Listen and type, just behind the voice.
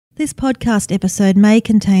This podcast episode may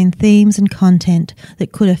contain themes and content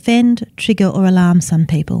that could offend, trigger or alarm some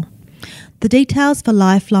people. The details for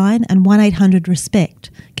Lifeline and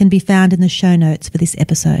 1-800-RESPECT can be found in the show notes for this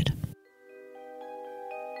episode.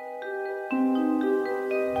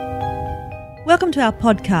 Welcome to our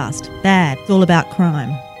podcast, Bad, It's All About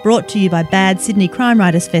Crime, brought to you by Bad Sydney Crime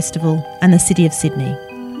Writers Festival and the City of Sydney.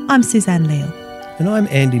 I'm Suzanne Leal. And I'm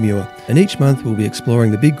Andy Muir, and each month we'll be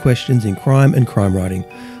exploring the big questions in crime and crime writing.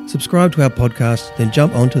 Subscribe to our podcast, then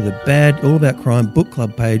jump onto the Bad All About Crime book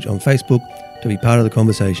club page on Facebook to be part of the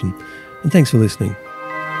conversation. And thanks for listening.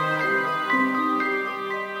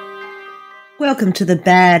 Welcome to the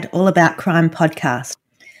Bad All About Crime podcast.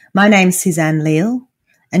 My name's Suzanne Leal,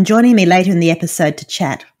 and joining me later in the episode to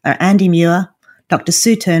chat are Andy Muir, Dr.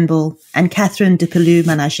 Sue Turnbull, and Catherine de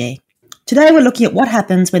Pellew-Menager. Today we're looking at what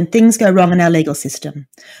happens when things go wrong in our legal system,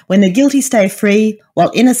 when the guilty stay free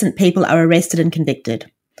while innocent people are arrested and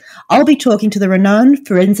convicted. I'll be talking to the renowned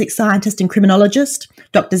forensic scientist and criminologist,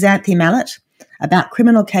 Dr. Xanthi Mallett, about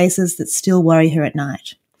criminal cases that still worry her at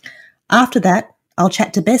night. After that, I'll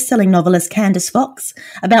chat to best-selling novelist Candice Fox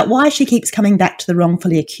about why she keeps coming back to the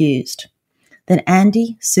wrongfully accused. Then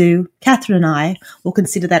Andy, Sue, Catherine and I will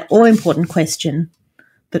consider that all-important question,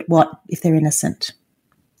 but what if they're innocent?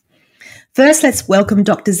 First, let's welcome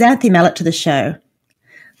Dr. Xanthi Mallett to the show.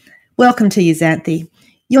 Welcome to you, Xanthi.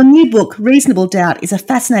 Your new book, Reasonable Doubt, is a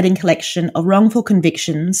fascinating collection of wrongful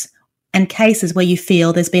convictions and cases where you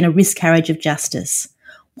feel there's been a miscarriage of justice.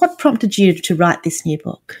 What prompted you to write this new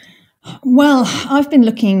book? Well, I've been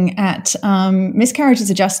looking at miscarriages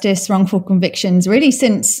of justice, wrongful convictions, really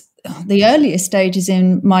since the earliest stages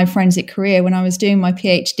in my forensic career. When I was doing my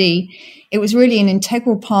PhD, it was really an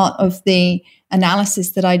integral part of the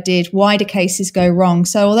analysis that I did. Why do cases go wrong?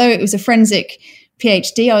 So although it was a forensic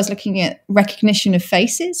PhD, I was looking at recognition of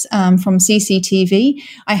faces from CCTV.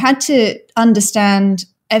 I had to understand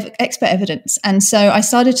expert evidence. And so I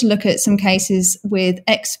started to look at some cases with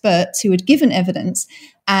experts who had given evidence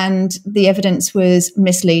and the evidence was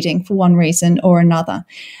misleading for one reason or another.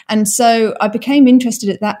 And so I became interested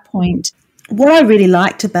at that point. What I really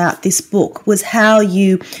liked about this book was how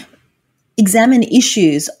you examine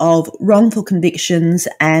issues of wrongful convictions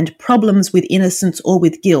and problems with innocence or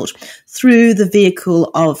with guilt through the vehicle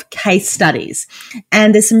of case studies.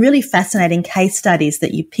 And there's some really fascinating case studies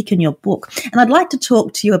that you pick in your book. And I'd like to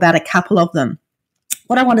talk to you about a couple of them.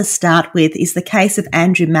 What I want to start with is the case of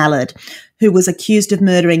Andrew Mallard, who was accused of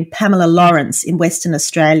murdering Pamela Lawrence in Western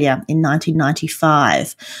Australia in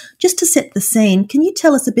 1995. Just to set the scene, can you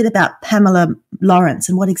tell us a bit about Pamela Lawrence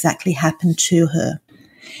and what exactly happened to her?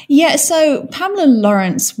 Yeah, so Pamela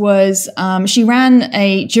Lawrence was, she ran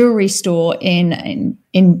a jewellery store in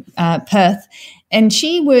Perth, and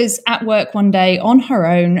she was at work one day on her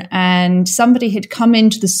own, and somebody had come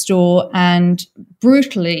into the store and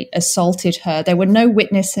brutally assaulted her. There were no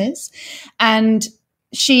witnesses, and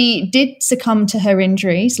she did succumb to her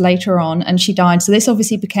injuries later on, and she died. So this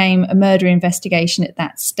obviously became a murder investigation at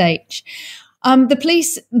that stage. The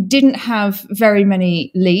police didn't have very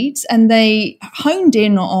many leads, and they honed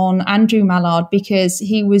in on Andrew Mallard because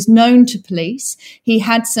he was known to police. He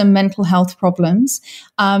had some mental health problems,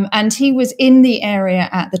 and he was in the area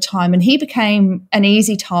at the time, and he became an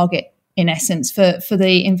easy target, in essence, for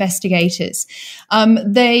the investigators.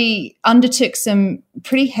 They undertook some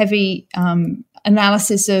pretty heavy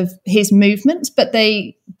analysis of his movements, but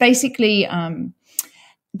they basically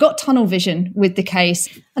got tunnel vision with the case,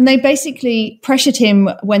 and they basically pressured him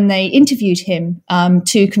when they interviewed him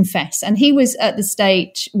to confess. And he was at the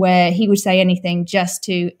stage where he would say anything just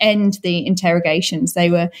to end the interrogations. They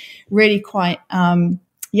were really quite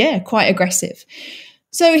aggressive.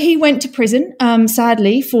 So he went to prison,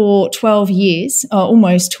 sadly, for 12 years,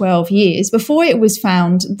 almost 12 years, before it was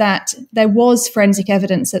found that there was forensic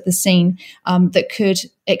evidence at the scene that could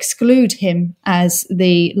exclude him as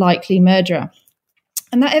the likely murderer.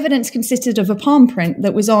 And that evidence consisted of a palm print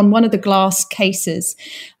that was on one of the glass cases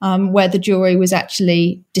where the jewellery was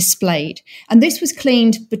actually displayed. And this was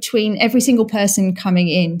cleaned between every single person coming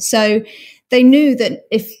in. So they knew that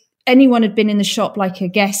if anyone had been in the shop like a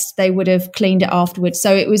guest, they would have cleaned it afterwards.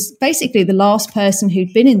 So it was basically the last person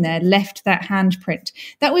who'd been in there left that handprint.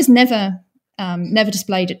 That was never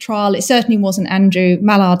displayed at trial. It certainly wasn't Andrew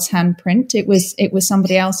Mallard's handprint. It was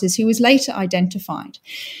somebody else's who was later identified.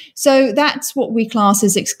 So that's what we class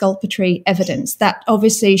as exculpatory evidence. That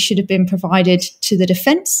obviously should have been provided to the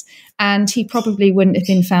defence, and he probably wouldn't have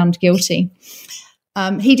been found guilty.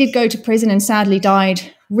 He did go to prison and sadly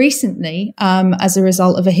died recently as a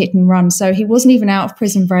result of a hit and run. So he wasn't even out of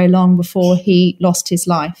prison very long before he lost his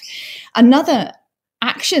life. Another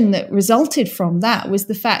action that resulted from that was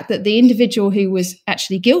the fact that the individual who was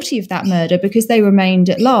actually guilty of that murder, because they remained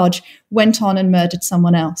at large, went on and murdered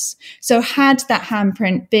someone else. So had that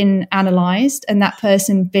handprint been analysed and that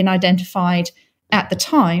person been identified at the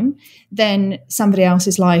time, then somebody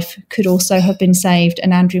else's life could also have been saved,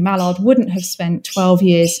 and Andrew Mallard wouldn't have spent 12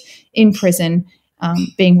 years in prison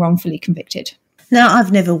being wrongfully convicted. Now,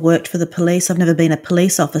 I've never worked for the police. I've never been a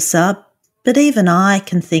police officer. But even I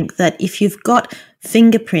can think that if you've got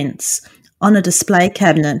fingerprints on a display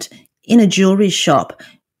cabinet in a jewellery shop,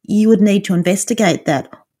 you would need to investigate that.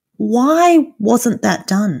 Why wasn't that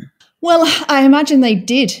done? Well, I imagine they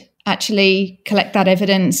did actually collect that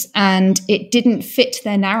evidence and it didn't fit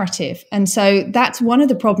their narrative. And so that's one of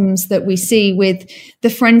the problems that we see with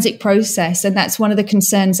the forensic process. And that's one of the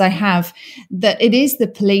concerns I have, that it is the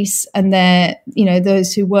police and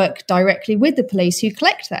those who work directly with the police who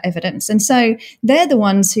collect that evidence. And so they're the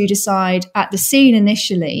ones who decide at the scene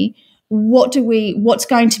initially, what's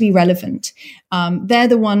going to be relevant. They're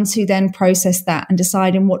the ones who then process that and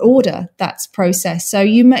decide in what order that's processed. So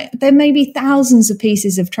there may be thousands of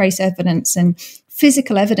pieces of trace evidence and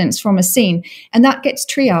physical evidence from a scene, and that gets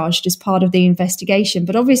triaged as part of the investigation.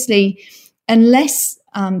 But obviously, unless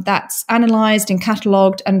that's analysed and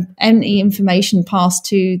catalogued and any information passed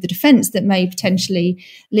to the defence that may potentially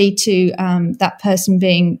lead to that person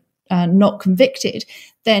being not convicted,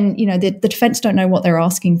 then the defence don't know what they're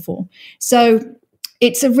asking for. So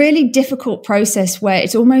it's a really difficult process where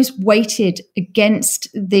it's almost weighted against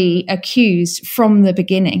the accused from the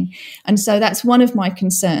beginning. And so that's one of my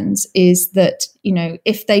concerns, is that,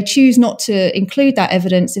 if they choose not to include that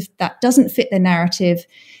evidence, if that doesn't fit the narrative,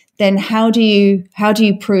 then how do you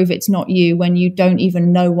prove it's not you when you don't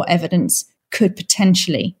even know what evidence could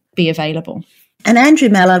potentially be available? And Andrew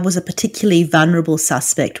Mallard was a particularly vulnerable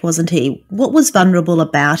suspect, wasn't he? What was vulnerable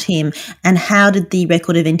about him, and how did the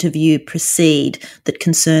record of interview proceed that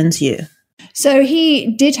concerns you? So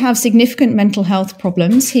he did have significant mental health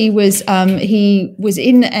problems. He was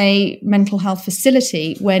in a mental health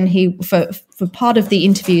facility when for part of the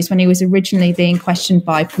interviews when he was originally being questioned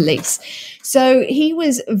by police. So he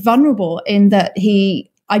was vulnerable in that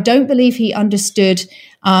I don't believe he understood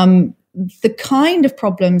the kind of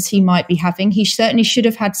problems he might be having. He certainly should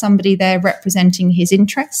have had somebody there representing his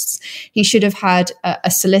interests. He should have had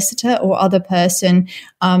a solicitor or other person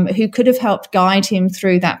who could have helped guide him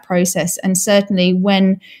through that process. And certainly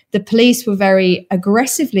when the police were very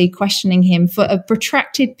aggressively questioning him for a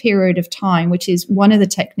protracted period of time, which is one of the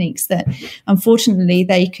techniques that unfortunately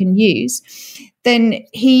they can use, then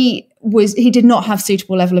he did not have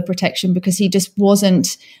suitable level of protection, because he just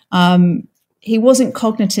wasn't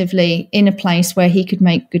cognitively in a place where he could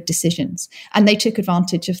make good decisions, and they took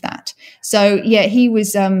advantage of that. So yeah, he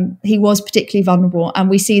was particularly vulnerable, and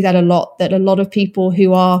we see that a lot. That a lot of people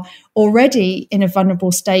who are already in a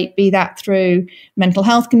vulnerable state, be that through mental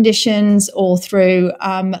health conditions or through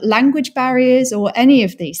language barriers or any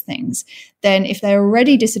of these things, then if they're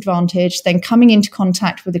already disadvantaged, then coming into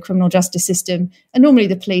contact with the criminal justice system, and normally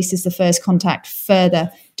the police is the first contact,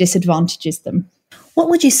 further disadvantages them. What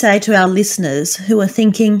would you say to our listeners who are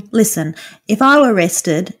thinking, listen, if I were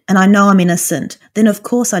arrested and I know I'm innocent, then of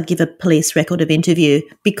course I'd give a police record of interview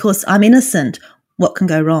because I'm innocent. What can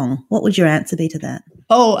go wrong? What would your answer be to that?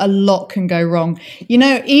 Oh, a lot can go wrong.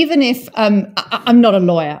 Even if I'm not a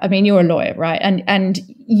lawyer, I mean, you're a lawyer, right? And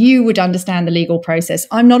you would understand the legal process.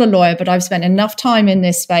 I'm not a lawyer, but I've spent enough time in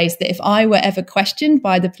this space that if I were ever questioned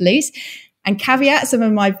by the police, and caveat, some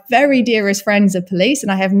of my very dearest friends are police,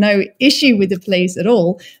 and I have no issue with the police at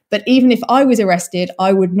all. But even if I was arrested,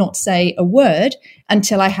 I would not say a word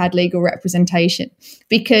until I had legal representation,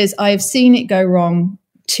 because I have seen it go wrong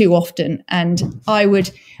too often. And I would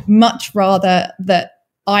much rather that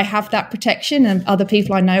I have that protection and other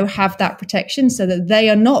people I know have that protection, so that they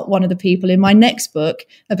are not one of the people in my next book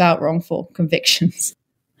about wrongful convictions.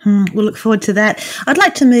 We'll look forward to that. I'd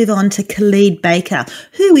like to move on to Khalid Baker.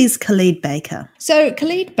 Who is Khalid Baker? So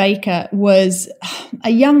Khalid Baker was a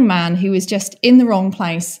young man who was just in the wrong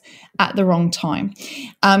place at the wrong time.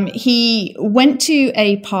 He went to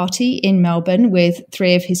a party in Melbourne with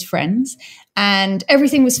 3 of his friends, and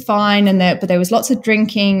everything was fine, but there was lots of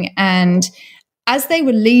drinking. And as they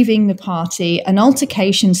were leaving the party, an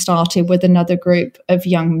altercation started with another group of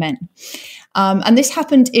young men. And this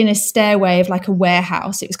happened in a stairway of like a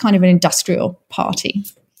warehouse. It was kind of an industrial party.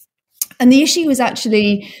 And the issue was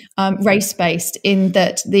actually race-based, in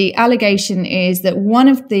that the allegation is that one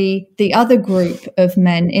of the other group of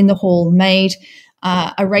men in the hall made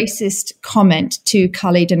a racist comment to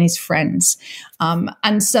Khalid and his friends.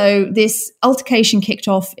 And so this altercation kicked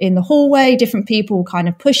off in the hallway, different people kind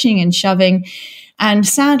of pushing and shoving. And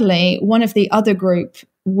sadly, one of the other group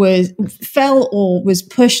fell or was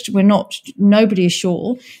pushed, nobody is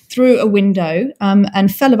sure, through a window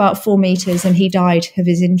and fell about 4 meters, and he died of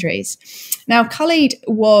his injuries. Now, Khalid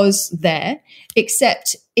was there,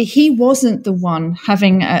 except he wasn't the one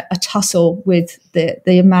having a tussle with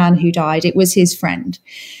the man who died. It was his friend.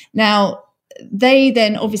 Now,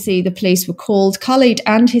 obviously the police were called. Khalid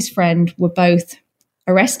and his friend were both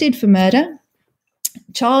arrested for murder,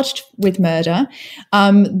 charged with murder.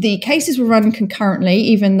 The cases were run concurrently,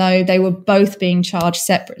 even though they were both being charged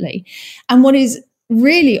separately. And what is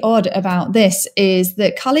really odd about this is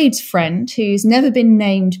that Khalid's friend, who's never been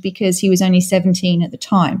named because he was only 17 at the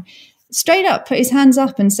time, straight up put his hands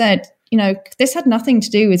up and said, this had nothing to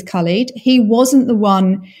do with Khalid. He wasn't the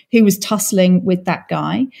one who was tussling with that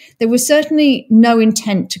guy. There was certainly no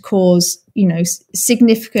intent to cause,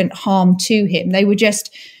 significant harm to him. They were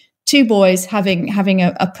just two boys having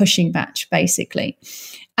a pushing match, basically.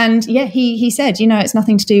 And yeah, he said, it's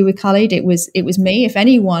nothing to do with Khalid. It was me. If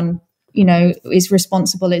anyone, is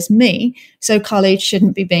responsible, it's me. So Khalid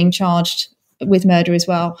shouldn't be being charged with murder as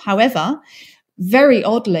well. However, very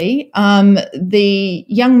oddly, the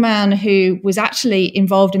young man who was actually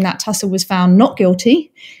involved in that tussle was found not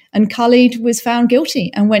guilty, and Khalid was found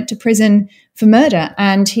guilty and went to prison for murder.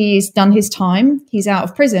 And he's done his time. He's out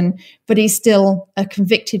of prison, but he's still a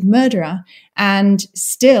convicted murderer and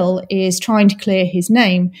still is trying to clear his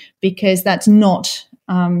name, because that's not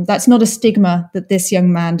a stigma that this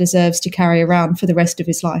young man deserves to carry around for the rest of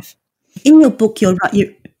his life. In your book,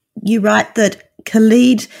 you write that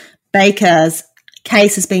Khalid Baker's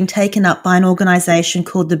case has been taken up by an organisation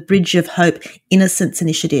called the Bridge of Hope Innocence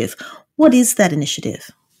Initiative. What is that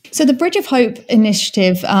initiative? So the Bridge of Hope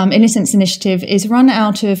Initiative, Innocence Initiative, is run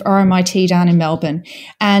out of RMIT down in Melbourne,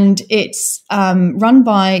 and it's run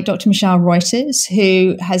by Dr. Michelle Reuters,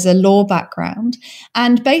 who has a law background.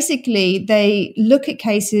 And basically, they look at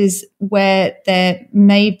cases where there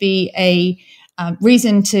may be a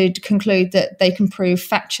reason to conclude that they can prove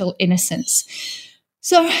factual innocence.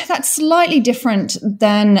 So that's slightly different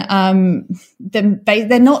than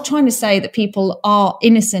they're not trying to say that people are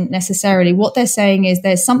innocent necessarily. What they're saying is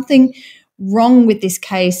there's something wrong with this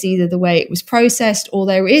case, either the way it was processed, or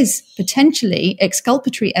there is potentially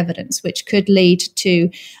exculpatory evidence which could lead to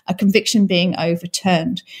a conviction being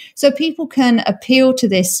overturned. So people can appeal to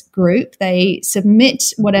this group. They submit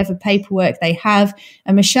whatever paperwork they have,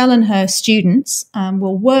 and Michelle and her students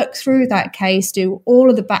will work through that case, do all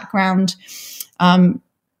of the background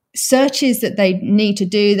searches that they need to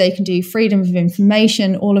do. They can do freedom of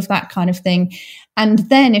information, all of that kind of thing. And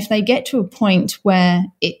then if they get to a point where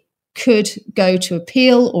it could go to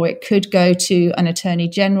appeal, or it could go to an attorney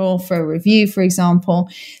general for a review, for example,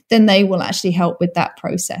 then they will actually help with that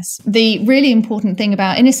process. The really important thing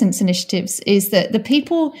about innocence initiatives is that the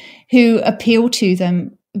people who appeal to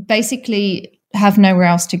them basically have nowhere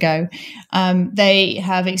else to go. They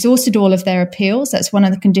have exhausted all of their appeals. That's one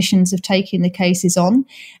of the conditions of taking the cases on.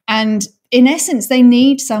 And in essence, they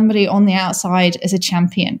need somebody on the outside as a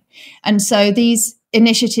champion. And so these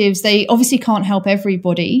initiatives, they obviously can't help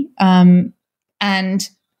everybody. And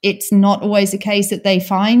it's not always the case that they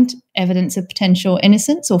find evidence of potential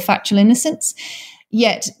innocence or factual innocence.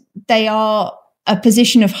 Yet they are a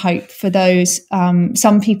position of hope for those,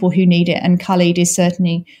 some people who need it. And Khalid is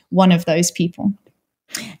certainly one of those people.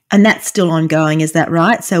 And that's still ongoing, is that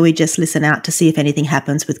right? So we just listen out to see if anything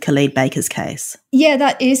happens with Khalid Baker's case. Yeah,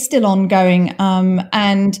 that is still ongoing.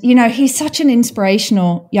 And, he's such an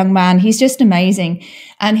inspirational young man. He's just amazing.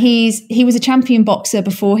 And he was a champion boxer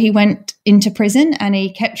before he went into prison, and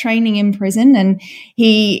he kept training in prison. And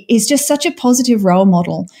he is just such a positive role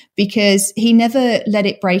model because he never let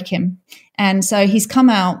it break him. And so he's come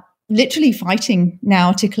out literally fighting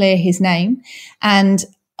now to clear his name. And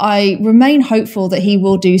I remain hopeful that he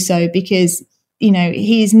will do so because,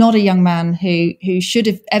 he is not a young man who should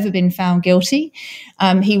have ever been found guilty.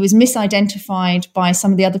 He was misidentified by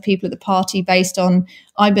some of the other people at the party based on,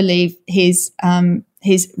 I believe, his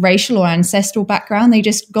racial or ancestral background. They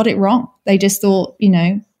just got it wrong. They just thought,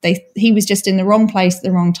 he was just in the wrong place at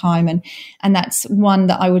the wrong time. And that's one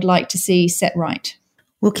that I would like to see set right.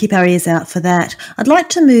 We'll keep our ears out for that. I'd like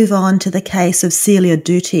to move on to the case of Celia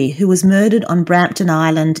Dooty, who was murdered on Brampton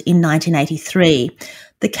Island in 1983.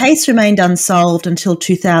 The case remained unsolved until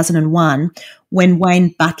 2001, when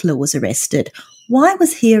Wayne Butler was arrested. Why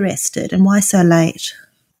was he arrested, and why so late?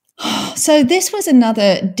 So this was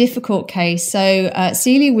another difficult case. So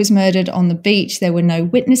Celia was murdered on the beach. There were no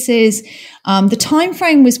witnesses. The time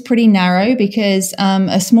frame was pretty narrow because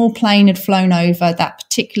a small plane had flown over that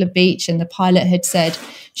particular beach, and the pilot had said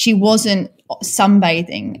she wasn't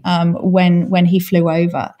sunbathing when he flew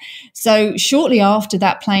over. So shortly after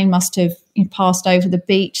that plane must have passed over the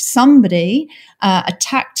beach, somebody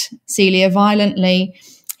attacked Celia violently,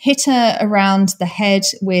 hit her around the head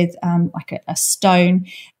with like a stone,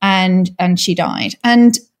 and she died.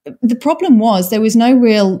 And the problem was there was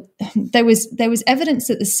evidence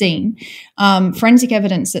at the scene, forensic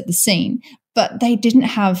evidence at the scene, but they didn't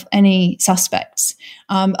have any suspects.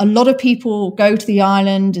 A lot of people go to the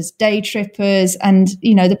island as day trippers, and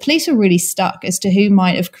the police were really stuck as to who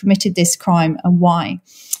might have committed this crime and why.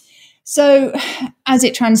 So, as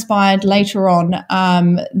it transpired later on,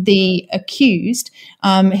 the accused,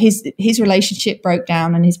 his relationship broke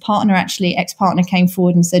down, and his ex-partner, came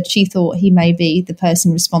forward and said she thought he may be the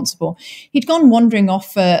person responsible. He'd gone wandering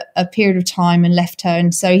off for a period of time and left her,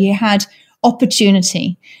 and so he had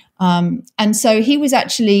opportunity. And so he was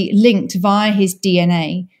actually linked via his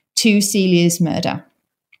DNA to Celia's murder.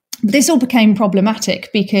 This all became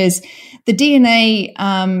problematic because the DNA,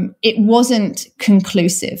 it wasn't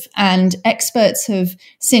conclusive, and experts have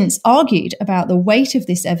since argued about the weight of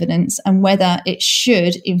this evidence and whether it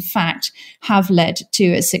should, in fact, have led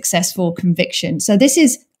to a successful conviction. So this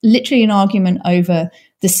is literally an argument over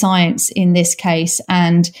the science in this case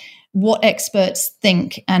and what experts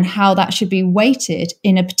think and how that should be weighted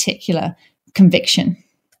in a particular conviction.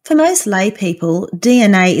 For most lay people,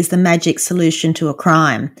 DNA is the magic solution to a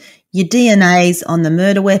crime. Your DNA's on the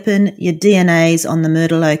murder weapon, your DNA's on the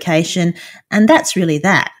murder location, and that's really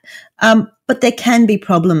that. But there can be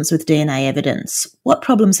problems with DNA evidence. What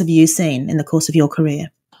problems have you seen in the course of your career?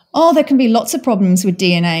 Oh, there can be lots of problems with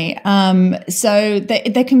DNA. So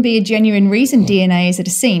there can be a genuine reason DNA is at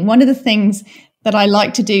a scene. One of the things that I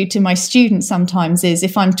like to do to my students sometimes is,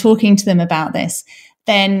 if I'm talking to them about this,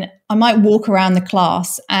 then I might walk around the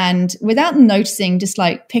class and, without them noticing, just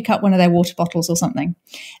like pick up one of their water bottles or something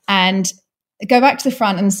and go back to the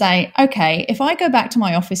front and say, okay, if I go back to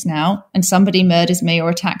my office now and somebody murders me or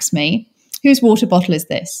attacks me, whose water bottle is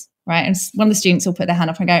this? Right? And one of the students will put their hand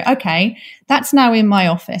up and go, okay, that's now in my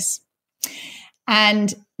office.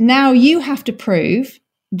 And now you have to prove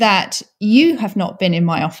that you have not been in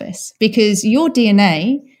my office because your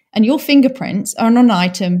DNA and your fingerprints are on an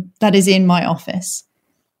item that is in my office.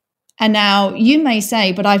 And now you may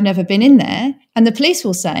say, but I've never been in there. And the police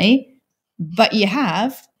will say, but you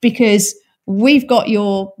have, because we've got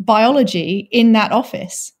your biology in that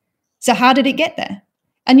office. So how did it get there?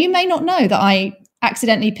 And you may not know that I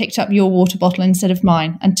accidentally picked up your water bottle instead of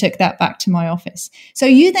mine and took that back to my office. So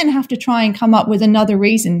you then have to try and come up with another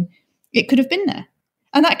reason it could have been there.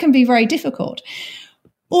 And that can be very difficult.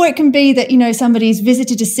 Or it can be that, somebody's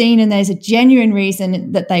visited a scene and there's a genuine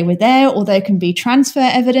reason that they were there, or there can be transfer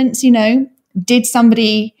evidence. Did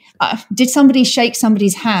somebody shake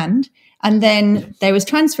somebody's hand and then there was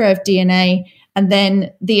transfer of DNA and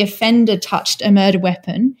then the offender touched a murder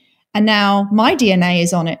weapon and now my DNA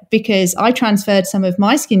is on it because I transferred some of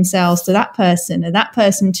my skin cells to that person and that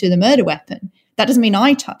person to the murder weapon. That doesn't mean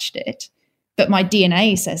I touched it, but my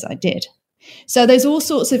DNA says I did. So there's all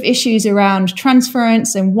sorts of issues around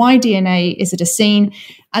transference and why DNA is at a scene.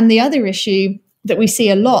 And the other issue that we see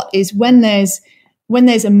a lot is when there's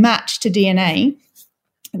a match to DNA,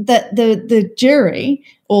 that the jury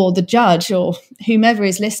or the judge or whomever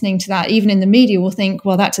is listening to that, even in the media, will think,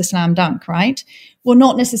 well, that's a slam dunk, right? Well,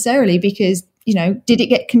 not necessarily, because, did it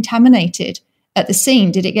get contaminated at the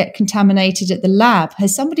scene? Did it get contaminated at the lab?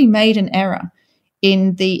 Has somebody made an error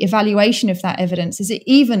in the evaluation of that evidence? Is it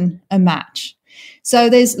even a match?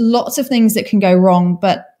 So there's lots of things that can go wrong,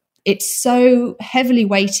 but it's so heavily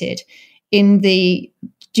weighted in the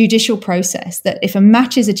judicial process that if a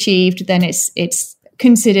match is achieved, then it's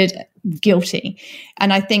considered guilty.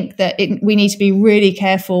 And I think that we need to be really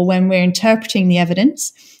careful when we're interpreting the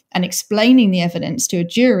evidence and explaining the evidence to a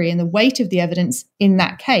jury and the weight of the evidence in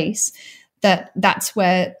that case, that's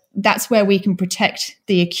where we can protect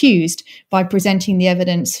the accused by presenting the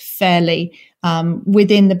evidence fairly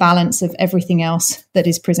within the balance of everything else that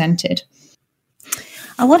is presented.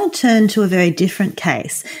 I want to turn to a very different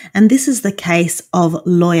case, and this is the case of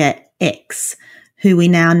Lawyer X, who we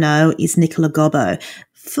now know is Nicola Gobbo.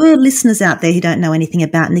 For listeners out there who don't know anything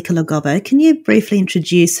about Nicola Gobbo, can you briefly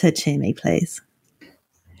introduce her to me, please?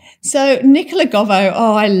 So Nicola Gobbo,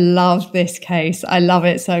 I love this case. I love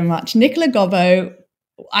it so much. Nicola Gobbo,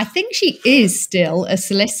 I think she is still a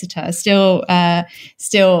solicitor, still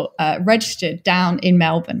registered down in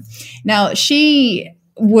Melbourne. Now, she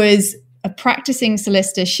was a practicing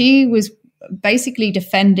solicitor. She was basically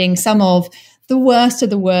defending some of the worst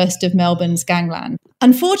of Melbourne's gangland.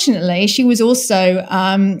 Unfortunately, she was also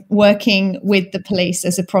working with the police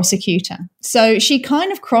as a prosecutor. So she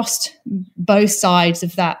kind of crossed both sides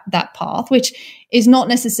of that path, which is not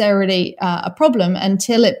necessarily a problem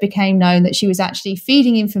until it became known that she was actually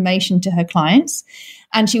feeding information to her clients,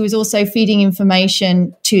 and she was also feeding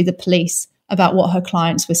information to the police about what her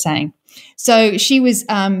clients were saying. So she was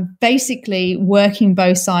basically working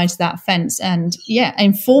both sides of that fence and,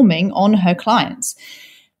 informing on her clients.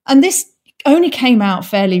 And this only came out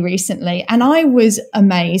fairly recently, and I was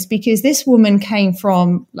amazed because this woman came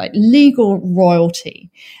from like legal royalty,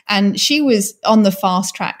 and she was on the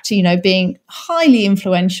fast track to, being highly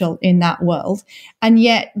influential in that world. And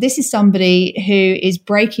yet this is somebody who is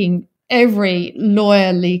breaking every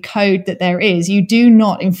lawyerly code that there is. You do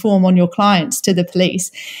not inform on your clients to the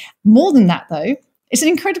police. More than that, though, it's an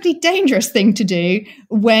incredibly dangerous thing to do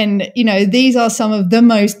when, these are some of the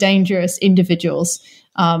most dangerous individuals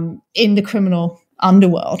in the criminal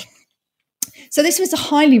underworld. So this was a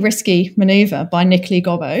highly risky maneuver by Nicola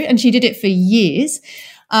Gobbo, and she did it for years.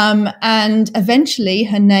 And eventually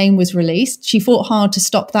her name was released. She fought hard to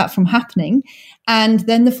stop that from happening. And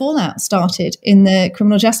then the fallout started in the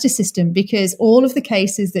criminal justice system because all of the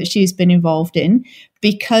cases that she's been involved in,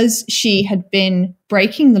 because she had been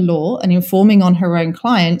breaking the law and informing on her own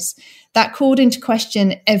clients, that called into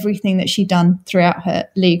question everything that she'd done throughout her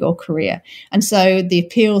legal career. And so the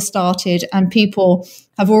appeal started, and people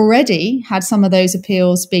have already had some of those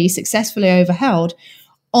appeals be successfully overheld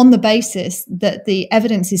on the basis that the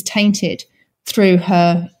evidence is tainted through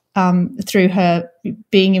her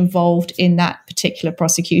being involved in that particular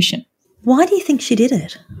prosecution. Why do you think she did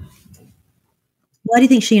it? Why do you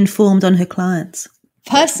think she informed on her clients?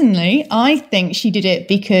 Personally, I think she did it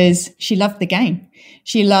because she loved the game.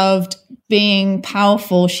 She loved being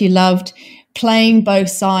powerful. She loved playing both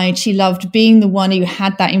sides. She loved being the one who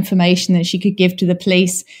had that information that she could give to the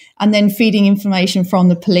police and then feeding information from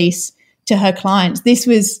the police to her clients. This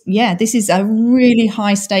is a really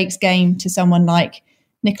high stakes game to someone like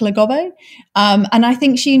Nicola Gobbo. And I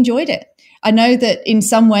think she enjoyed it. I know that in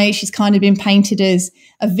some ways she's kind of been painted as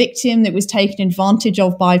a victim that was taken advantage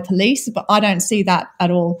of by police, but I don't see that at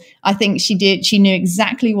all. I think she knew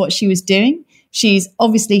exactly what she was doing. She's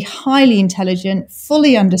obviously highly intelligent,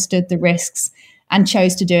 fully understood the risks, and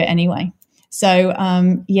chose to do it anyway. So,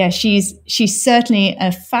 she's certainly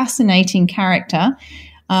a fascinating character.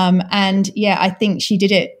 I think she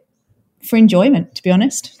did it for enjoyment, to be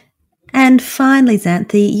honest. And finally,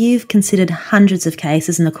 Xanthi, you've considered hundreds of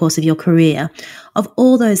cases in the course of your career. Of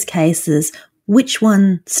all those cases, which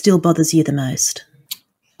one still bothers you the most?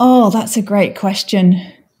 Oh, that's a great question.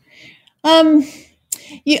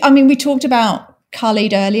 We talked about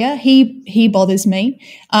Khalid earlier. He bothers me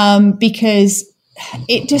because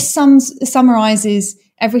it just summarizes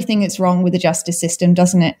everything that's wrong with the justice system,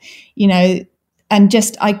 doesn't it? And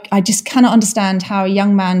I just cannot understand how a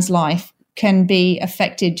young man's life can be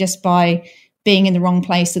affected just by being in the wrong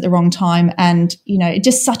place at the wrong time. And,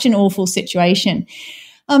 just such an awful situation.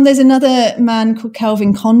 There's another man called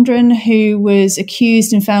Kelvin Condren who was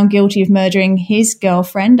accused and found guilty of murdering his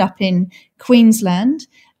girlfriend up in Queensland.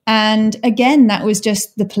 And again, that was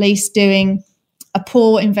just the police doing a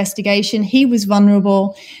poor investigation. He was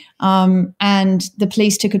vulnerable, and the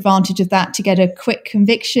police took advantage of that to get a quick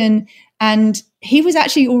conviction. And he was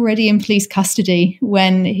actually already in police custody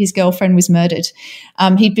when his girlfriend was murdered.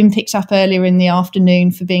 He'd been picked up earlier in the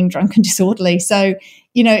afternoon for being drunk and disorderly. So,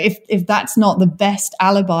 if that's not the best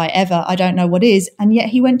alibi ever, I don't know what is. And yet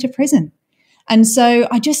he went to prison. And so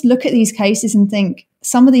I just look at these cases and think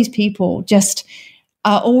some of these people just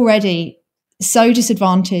are already so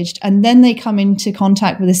disadvantaged. And then they come into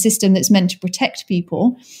contact with a system that's meant to protect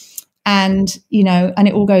people. And, and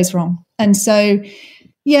it all goes wrong. And so,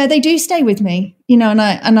 yeah, they do stay with me, and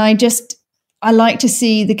I like to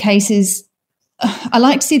see the cases. I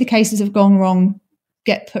like to see the cases have gone wrong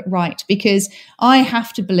get put right, because I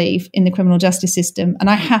have to believe in the criminal justice system, and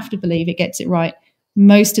I have to believe it gets it right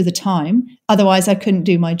most of the time. Otherwise, I couldn't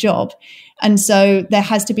do my job. And so there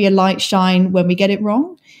has to be a light shine when we get it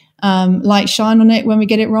wrong, light shine on it when we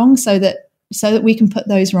get it wrong, so that we can put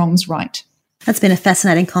those wrongs right. That's been a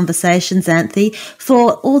fascinating conversation, Xanthi.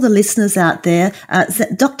 For all the listeners out there,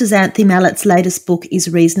 Dr. Xanthi Mallett's latest book is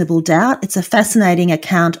Reasonable Doubt. It's a fascinating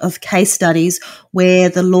account of case studies where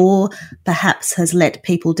the law perhaps has let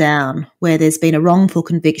people down, where there's been a wrongful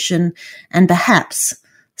conviction, and perhaps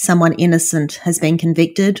someone innocent has been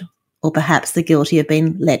convicted, or perhaps the guilty have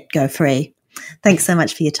been let go free. Thanks so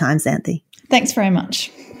much for your time, Xanthi. Thanks very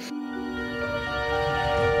much.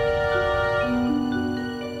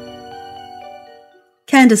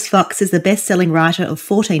 Candice Fox is the best-selling writer of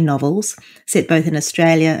 14 novels set both in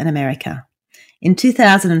Australia and America. In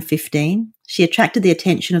 2015, she attracted the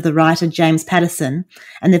attention of the writer James Patterson,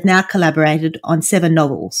 and they've now collaborated on 7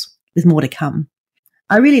 novels, with more to come.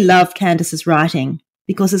 I really love Candice's writing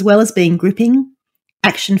because, as well as being gripping,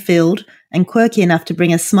 action-filled and quirky enough to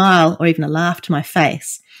bring a smile or even a laugh to my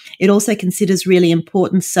face, it also considers really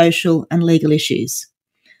important social and legal issues,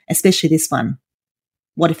 especially this one.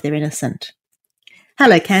 What if they're innocent?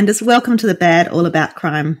 Hello, Candice. Welcome to the Bad All About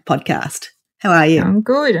Crime podcast. How are you? I'm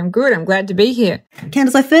good. I'm glad to be here.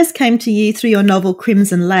 Candice, I first came to you through your novel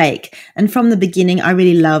Crimson Lake, and from the beginning I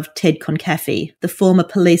really loved Ted Concaffey, the former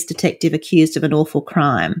police detective accused of an awful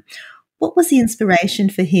crime. What was the inspiration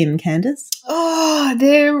for him, Candice? Oh,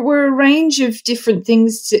 there were a range of different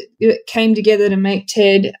things that came together to make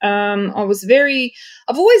Ted. I've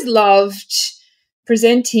always loved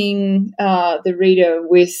presenting the reader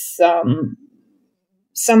with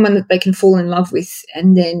someone that they can fall in love with,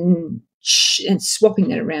 and then swapping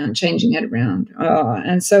that around, changing that around.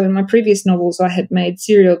 And so in my previous novels, I had made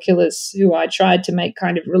serial killers who I tried to make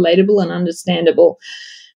kind of relatable and understandable.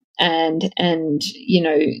 And you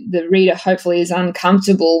know, the reader hopefully is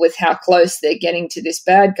uncomfortable with how close they're getting to this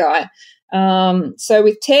bad guy. So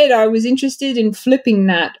with Ted, I was interested in flipping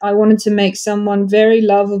that. I wanted to make someone very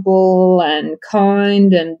lovable and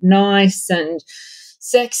kind and nice and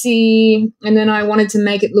sexy, and then I wanted to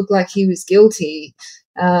make it look like he was guilty.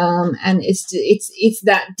 And it's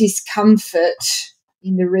that discomfort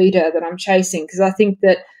in the reader that I'm chasing, because I think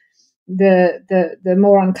that the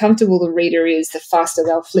more uncomfortable the reader is, the faster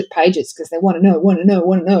they'll flip pages because they want to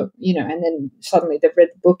know, you know, and then suddenly they've read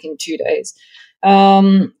the book in 2 days.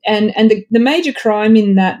 And the major crime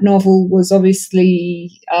in that novel was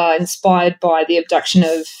obviously inspired by the abduction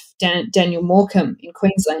of Daniel Morecambe in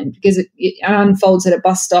Queensland, because it unfolds at a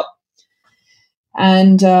bus stop.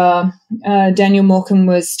 And Daniel Morecambe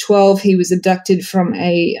was 12. He was abducted from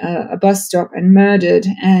a bus stop and murdered.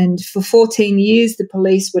 And for 14 years, the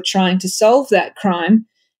police were trying to solve that crime,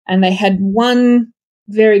 and they had one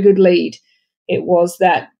very good lead. It was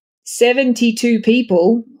that 72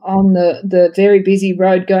 people on the very busy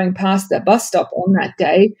road going past that bus stop on that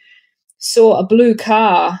day saw a blue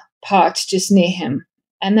car parked just near him.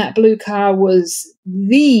 And that blue car was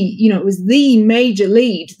the major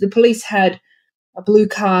lead. The police had a blue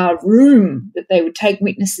car room that they would take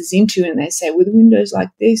witnesses into, and they say, were the windows like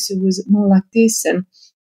this, or was it more like this? And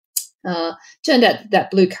turned out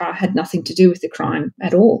that blue car had nothing to do with the crime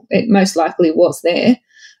at all. It most likely was there,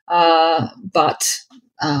 but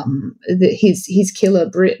his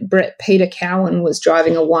killer, Brett Peter Cowan, was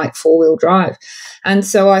driving a white 4-wheel drive. And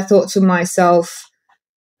so I thought to myself,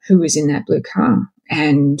 who was in that blue car?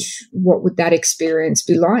 And what would that experience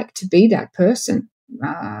be like to be that person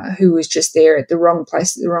who was just there at the wrong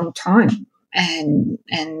place at the wrong time? And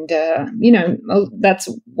you know, that's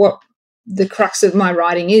what the crux of my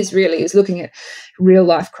writing is looking at real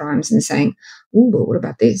life crimes and saying, oh, but what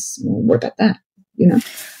about this? Well, what about that? You know.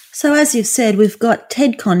 So as you've said, we've got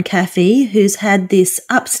Ted Concaffey, who's had this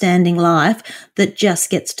upstanding life that just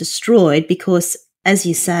gets destroyed because, as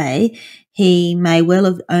you say, he may well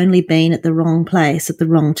have only been at the wrong place at the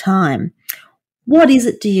wrong time. What is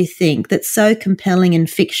it, do you think, that's so compelling in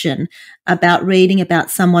fiction about reading about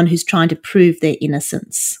someone who's trying to prove their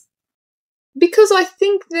innocence? Because I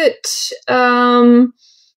think that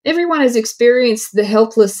everyone has experienced the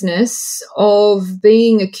helplessness of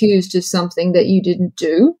being accused of something that you didn't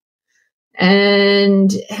do,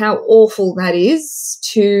 and how awful that is,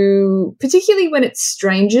 to particularly when it's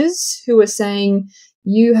strangers who are saying,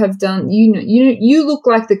 you have done, you look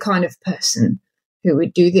like the kind of person who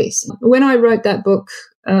would do this. When I wrote that book,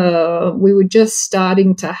 we were just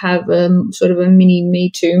starting to have sort of a mini Me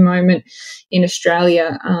Too moment in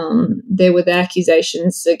Australia. There were the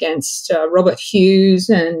accusations against Robert Hughes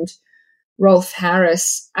and Rolf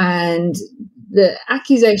Harris, and the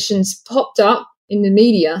accusations popped up in the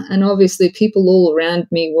media, and obviously people all around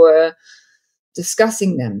me were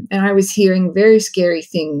discussing them. And I was hearing very scary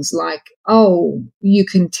things like, oh, you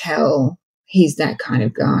can tell he's that kind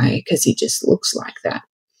of guy because he just looks like that.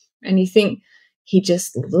 And you think, he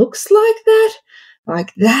just looks like that?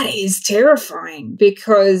 Like, that is terrifying,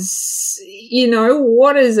 because, you know,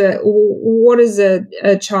 what does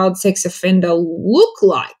a child sex offender look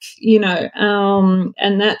like, you know?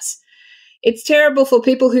 And it's terrible for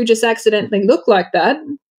people who just accidentally look like that,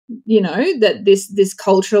 you know, that this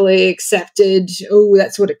culturally accepted, oh,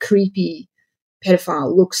 that's what a creepy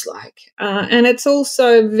pedophile looks like. And it's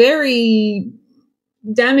also very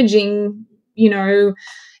damaging, you know.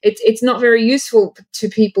 It's not very useful to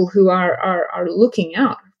people who are looking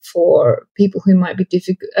out for people who might be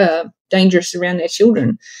dangerous around their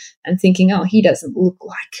children, and thinking, oh, he doesn't look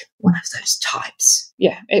like one of those types.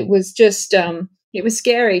 Yeah, it was just, it was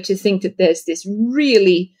scary to think that there's this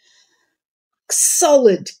really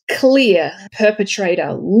solid, clear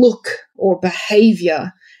perpetrator look or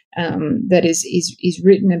behavior that is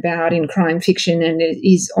written about in crime fiction, and it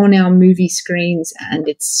is on our movie screens, and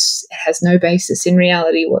it has no basis in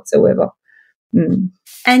reality whatsoever.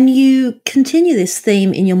 And you continue this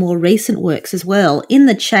theme in your more recent works as well. In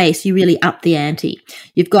The Chase, you really up the ante.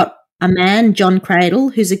 You've got a man, John Cradle,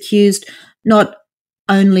 who's accused not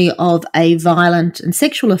only of a violent and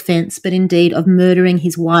sexual offence, but indeed of murdering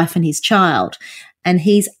his wife and his child, and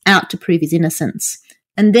he's out to prove his innocence.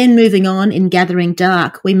 And then moving on, in Gathering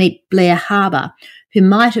Dark, we meet Blair Harbour, who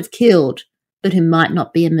might have killed, but who might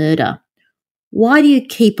not be a murder. Why do you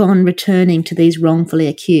keep on returning to these wrongfully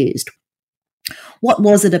accused? What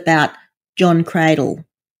was it about John Cradle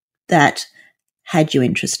that had you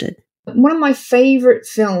interested? One of my favourite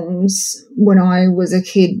films when I was a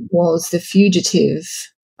kid was The Fugitive,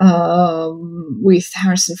 with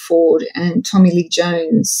Harrison Ford and Tommy Lee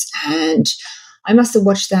Jones. And I must have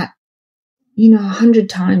watched that, 100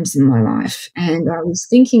 times in my life. And I was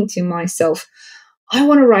thinking to myself, I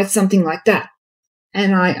want to write something like that.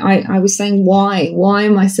 And I was saying, why? Why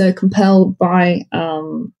am I so compelled by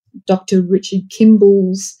Dr. Richard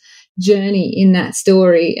Kimball's journey in that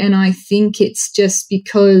story? And I think it's just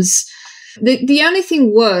because the only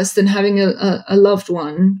thing worse than having a loved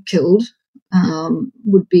one killed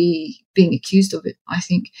would be being accused of it, I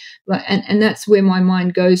think. And that's where my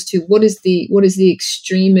mind goes to. What is the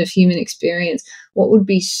extreme of human experience? What would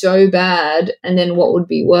be so bad, and then what would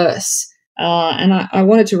be worse? And I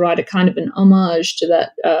wanted to write a kind of an homage to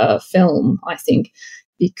that film, I think,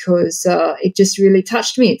 because it just really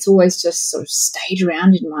touched me. It's always just sort of stayed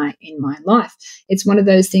around in my life. It's one of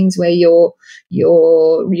those things where you're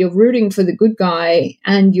rooting for the good guy,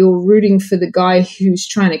 and you're rooting for the guy who's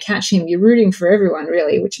trying to catch him. You're rooting for everyone,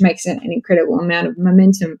 really, which makes an incredible amount of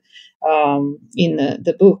momentum in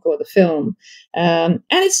the book or the film. And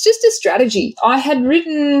it's just a strategy. I had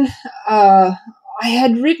written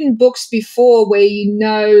books before where you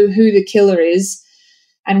know who the killer is,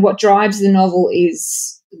 and what drives the novel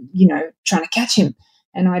is, trying to catch him.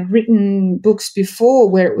 And I'd written books before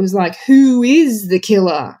where it was like, who is the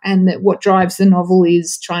killer? And that what drives the novel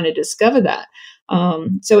is trying to discover that.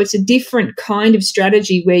 So it's a different kind of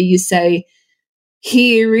strategy where you say,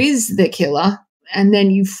 here is the killer, and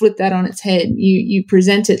then you flip that on its head. You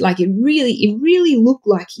present it like it really looked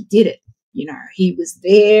like he did it. He was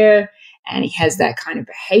there, and he has that kind of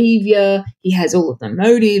behavior. He has all of the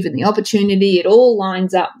motive and the opportunity. It all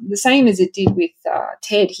lines up the same as it did with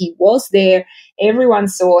Ted. He was there. Everyone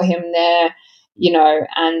saw him there,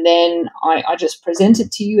 and then I just present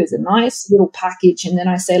it to you as a nice little package. And then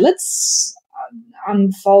I say, let's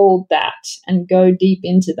unfold that and go deep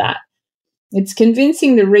into that. It's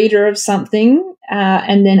convincing the reader of something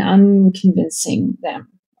and then unconvincing them.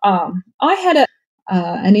 I had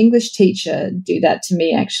an English teacher do that to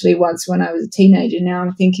me actually once when I was a teenager. Now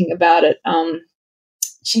I'm thinking about it.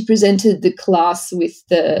 She presented the class with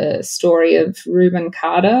the story of Reuben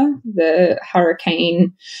Carter, the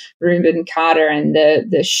Hurricane Reuben Carter, and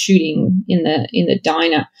the shooting in the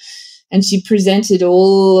diner. And she presented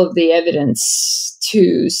all of the evidence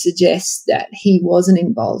to suggest that he wasn't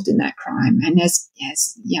involved in that crime. And as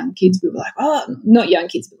young kids, we were like, oh, not young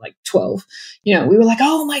kids, but like 12, we were like,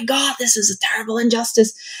 oh my God, this is a terrible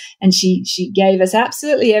injustice. And she gave us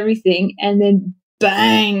absolutely everything. And then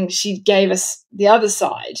bang, she gave us the other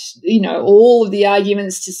side, all of the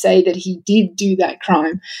arguments to say that he did do that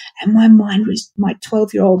crime. And my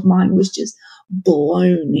 12-year-old mind was just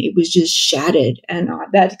blown. It was just shattered. And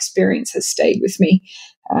that experience has stayed with me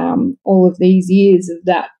all of these years of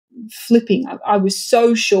that flipping. I was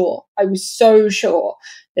so sure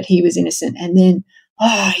that he was innocent. And then,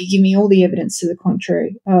 you give me all the evidence to the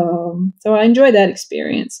contrary. So I enjoy that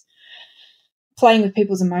experience. Playing with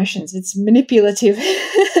people's emotions. It's manipulative.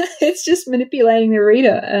 It's just manipulating the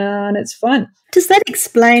reader, and it's fun. Does that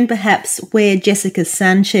explain perhaps where Jessica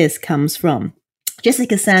Sanchez comes from?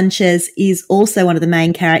 Jessica Sanchez is also one of the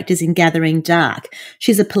main characters in Gathering Dark.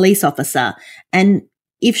 She's a police officer, and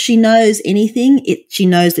if she knows anything, she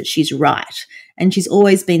knows that she's right, and she's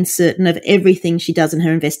always been certain of everything she does in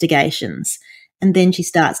her investigations. And then she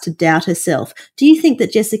starts to doubt herself. Do you think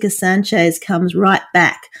that Jessica Sanchez comes right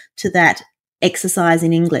back to that exercise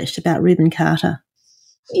in English about Reuben Carter?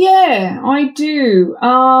 Yeah, I do.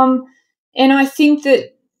 And I think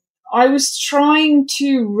that I was trying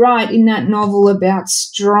to write in that novel about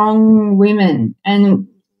strong women, and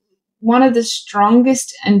one of the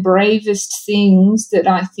strongest and bravest things that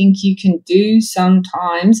I think you can do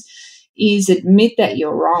sometimes is admit that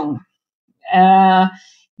you're wrong.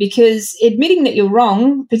 Because admitting that you're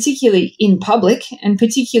wrong, particularly in public and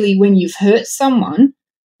particularly when you've hurt someone,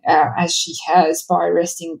 as she has by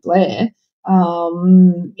arresting Blair,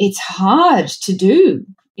 it's hard to do.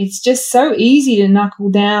 It's just so easy to knuckle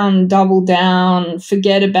down, double down,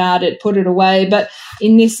 forget about it, put it away. But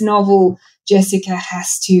in this novel, Jessica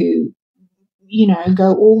has to,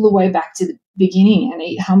 go all the way back to the beginning and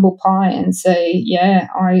eat humble pie and say, yeah,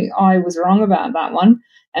 I was wrong about that one,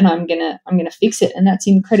 and I'm gonna fix it. And that's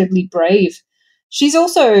incredibly brave. She's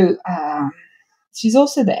also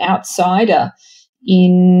the outsider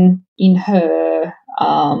in her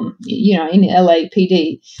in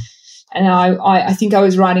LAPD. And I think I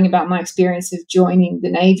was writing about my experience of joining the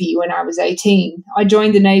Navy when I was 18. I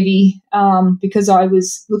joined the Navy because I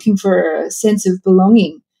was looking for a sense of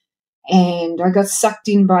belonging, and I got sucked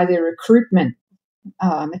in by the recruitment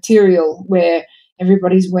material where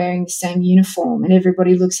everybody's wearing the same uniform and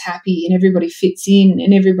everybody looks happy and everybody fits in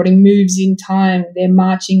and everybody moves in time. They're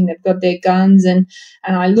marching, they've got their guns, and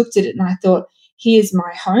I looked at it and I thought, here's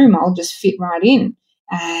my home, I'll just fit right in.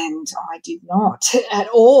 And I did not at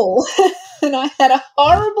all. And I had a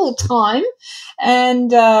horrible time.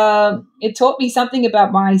 And it taught me something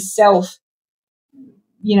about myself,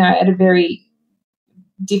 at a very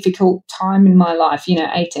difficult time in my life,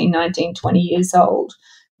 18, 19, 20 years old,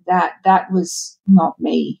 that was not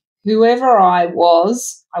me. Whoever I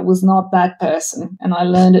was not that person. And I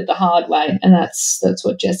learned it the hard way. And that's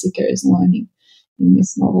what Jessica is learning in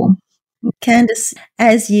this novel. Candice,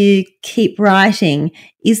 as you keep writing,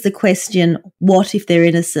 is the question, what if they're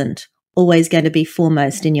innocent, always going to be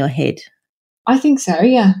foremost in your head? I think so,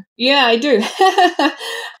 yeah. Yeah, I do.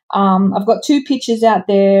 I've got 2 pitches out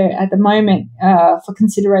there at the moment for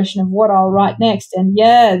consideration of what I'll write next. And,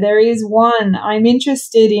 yeah, there is one. I'm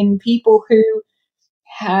interested in people who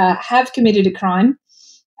have committed a crime.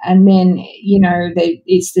 And then,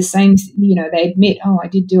 it's the same, they admit, oh, I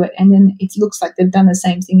did do it. And then it looks like they've done the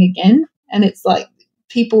same thing again. And it's like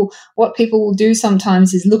what people will do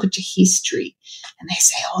sometimes is look at your history and they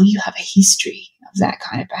say, oh, you have a history of that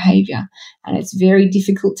kind of behavior. And it's very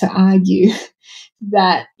difficult to argue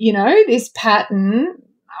that, this pattern,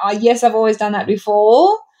 yes, I've always done that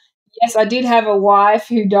before. Yes, I did have a wife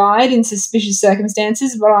who died in suspicious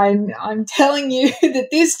circumstances, but I'm telling you that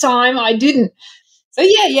this time I didn't. So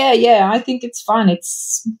yeah. I think it's fun.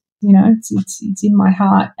 It's it's in my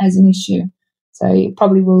heart as an issue. So it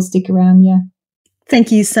probably will stick around. Yeah.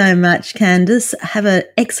 Thank you so much, Candice. Have an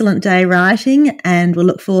excellent day writing, and we'll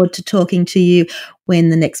look forward to talking to you when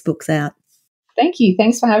the next book's out. Thank you.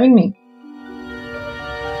 Thanks for having me.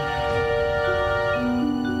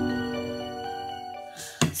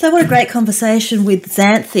 So what a great conversation with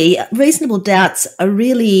Xanthi. Reasonable Doubt's a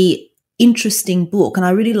really interesting book, and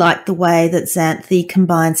I really like the way that Xanthi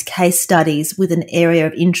combines case studies with an area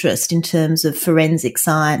of interest in terms of forensic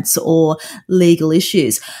science or legal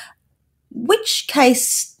issues. Which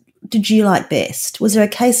case did you like best? Was there a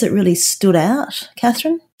case that really stood out,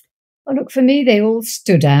 Catherine? Well, look, for me, they all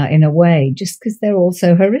stood out in a way just because they're all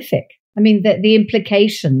so horrific. I mean, the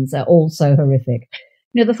implications are all so horrific.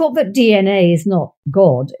 The thought that DNA is not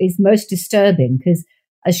God is most disturbing because,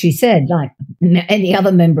 as she said, like any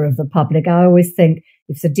other member of the public, I always think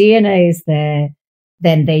if the DNA is there,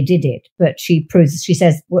 then they did it. But she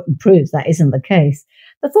says that isn't the case.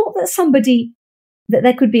 The thought that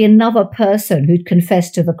there could be another person who'd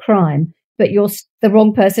confessed to the crime, but the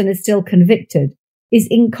wrong person is still convicted is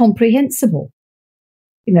incomprehensible.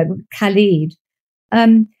 Khalid.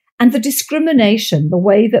 And the discrimination, the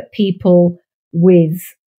way that people with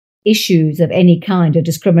issues of any kind are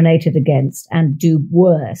discriminated against and do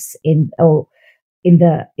worse in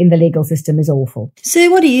the legal system is awful. Sue,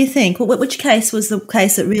 what do you think? Which case was the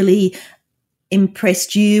case that really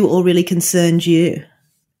impressed you or really concerned you?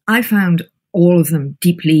 I found all of them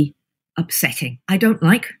deeply upsetting. I don't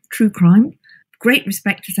like true crime. Great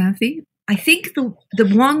respect to Xanthi. I think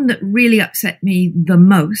the one that really upset me the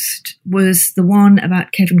most was the one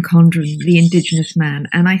about Kevin Condren, the Indigenous man.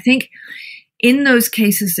 And I think in those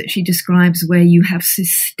cases that she describes where you have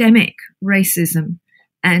systemic racism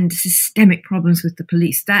and systemic problems with the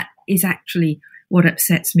police, that is actually what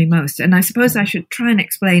upsets me most. And I suppose I should try and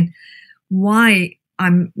explain why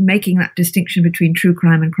I'm making that distinction between true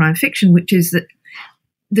crime and crime fiction, which is that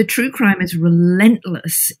the true crime is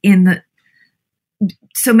relentless in that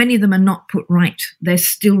so many of them are not put right. They're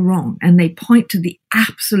still wrong. And they point to the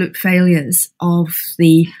absolute failures of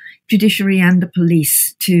the judiciary and the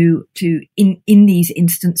police in these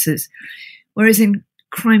instances. Whereas in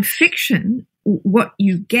crime fiction, what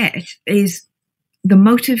you get is the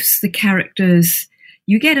motives, the characters.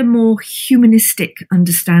 You get a more humanistic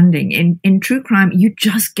understanding. In true crime, you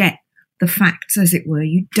just get the facts, as it were.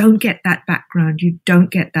 You don't get that background. You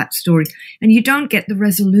don't get that story. And you don't get the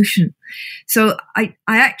resolution. So I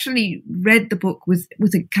actually read the book with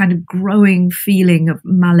a kind of growing feeling of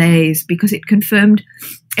malaise, because it confirmed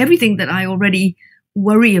everything that I already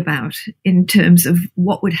worry about in terms of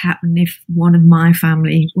what would happen if one of my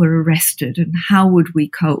family were arrested, and how would we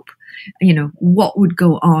cope? What would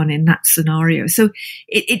go on in that scenario? So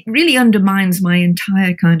it really undermines my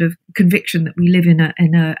entire kind of conviction that we live in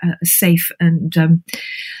a safe and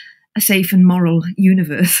moral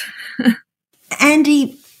universe.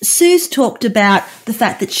 Andy, Sue's talked about the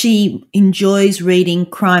fact that she enjoys reading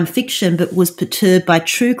crime fiction but was perturbed by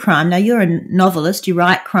true crime. Now, you're a novelist, you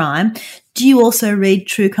write crime. Do you also read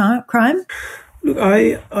true crime? Look,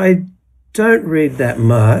 I don't read that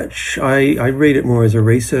much. I read it more as a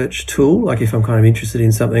research tool, like if I'm kind of interested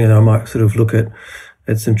in something, and I might sort of look at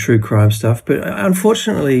some true crime stuff. But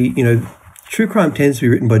unfortunately, true crime tends to be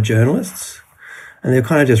written by journalists, and they're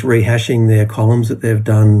kind of just rehashing their columns that they've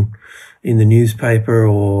done in the newspaper,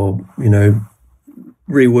 or,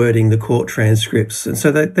 rewording the court transcripts. And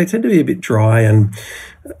so they tend to be a bit dry and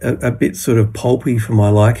a bit sort of pulpy for my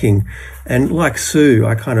liking. And like Sue,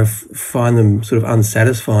 I kind of find them sort of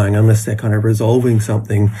unsatisfying unless they're kind of resolving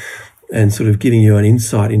something and sort of giving you an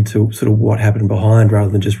insight into sort of what happened behind,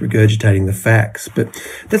 rather than just regurgitating the facts. But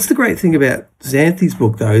that's the great thing about Xanthi's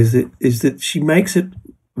book, though, is that she makes it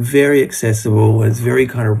very accessible, and it's very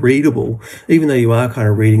kind of readable, even though you are kind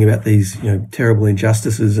of reading about these, terrible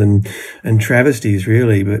injustices and travesties,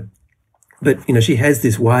 really. But she has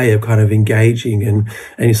this way of kind of engaging and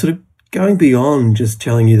you're sort of going beyond just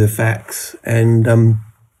telling you the facts. And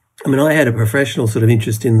I had a professional sort of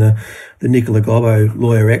interest in the Nicola Gobbo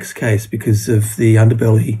Lawyer X case because of the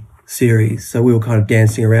Underbelly series. So we were kind of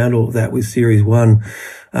dancing around all of that with series 1.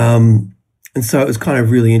 And so it was kind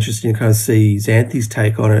of really interesting to kind of see Xanthi's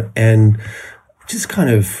take on it, and just kind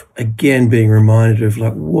of, again, being reminded of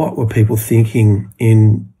like, what were people thinking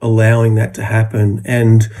in allowing that to happen,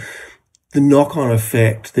 and the knock-on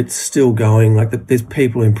effect that's still going. Like, there's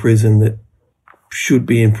people in prison that should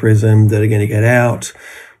be in prison that are going to get out.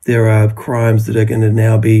 There are crimes that are going to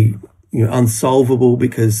now be, unsolvable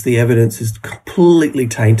because the evidence is completely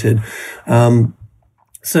tainted.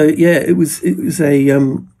 So yeah, it was a,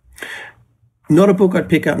 not a book I'd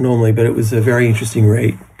pick up normally, but it was a very interesting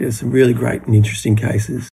read. There's some really great and interesting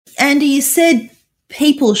cases. Andy, you said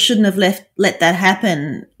people shouldn't have let that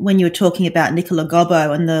happen when you were talking about Nicola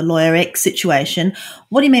Gobbo and the Lawyer X situation.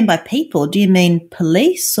 What do you mean by people? Do you mean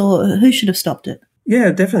police, or who should have stopped it? Yeah,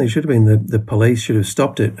 it definitely should have been the police should have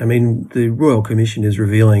stopped it. I mean, the Royal Commission is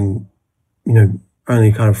revealing, only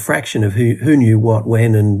a kind of fraction of who knew what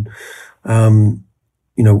when, and,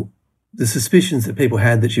 the suspicions that people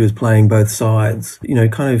had that she was playing both sides,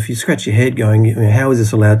 kind of, you scratch your head going, how is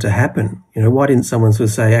this allowed to happen? Why didn't someone sort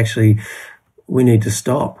of say, actually, we need to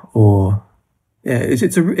stop? Or, yeah,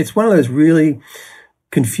 it's one of those really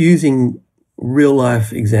confusing real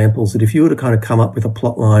life examples that if you were to kind of come up with a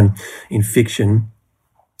plot line in fiction,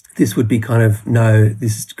 this would be kind of, no,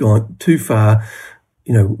 this has gone too far.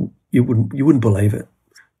 You wouldn't believe it.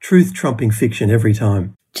 Truth trumping fiction every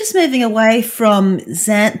time. Just moving away from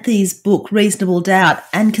Xanthi's book, Reasonable Doubt,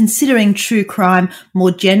 and considering true crime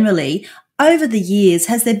more generally, over the years,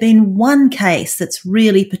 has there been one case that's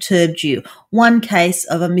really perturbed you? One case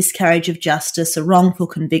of a miscarriage of justice, a wrongful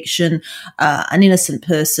conviction, an innocent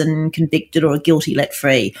person convicted or a guilty let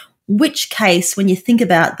free? Which case, when you think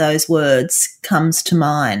about those words, comes to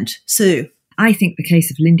mind? Sue? I think the case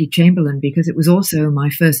of Lindy Chamberlain, because it was also my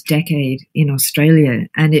first decade in Australia,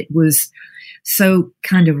 and it was so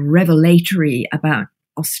kind of revelatory about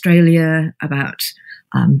Australia, about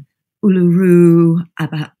Uluru,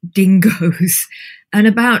 about dingoes, and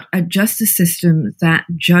about a justice system that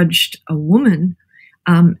judged a woman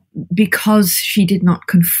because she did not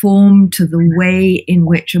conform to the way in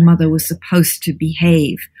which a mother was supposed to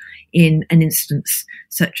behave in an instance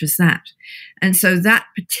such as that. And so that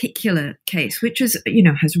particular case, which is,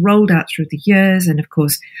 has rolled out through the years, and of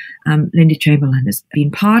course, Lindy Chamberlain has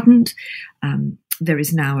been pardoned. There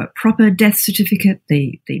is now a proper death certificate.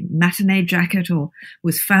 The matinee jacket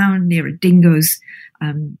was found near a dingo's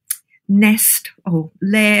nest or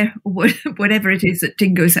lair, or whatever it is that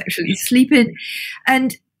dingoes actually sleep in.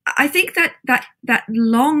 And I think that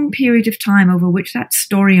long period of time over which that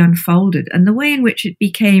story unfolded, and the way in which it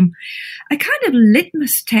became a kind of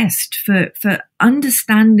litmus test for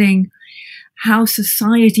understanding how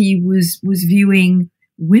society was viewing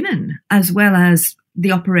women, as well as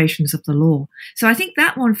the operations of the law. So I think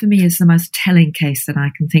that one for me is the most telling case that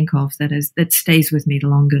I can think of that stays with me the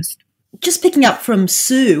longest. Just picking up from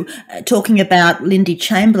Sue, talking about Lindy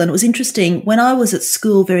Chamberlain, it was interesting. When I was at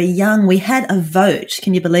school very young, we had a vote.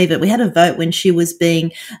 Can you believe it? We had a vote when she was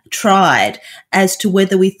being tried as to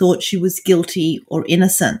whether we thought she was guilty or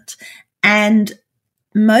innocent. And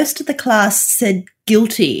most of the class said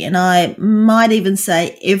guilty, and I might even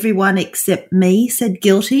say everyone except me said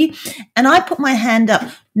guilty. And I put my hand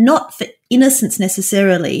up, not for innocence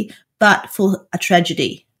necessarily, but for a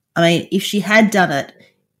tragedy. I mean, if she had done it,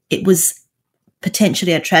 it was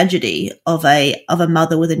potentially a tragedy of a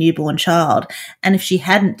mother with a newborn child. And if she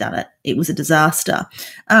hadn't done it, it was a disaster.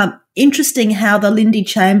 Interesting how the Lindy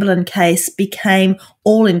Chamberlain case became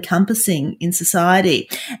all-encompassing in society.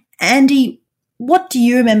 Andy, what do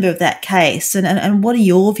you remember of that case, and what are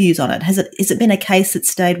your views on it? Has it been a case that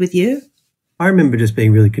stayed with you? I remember just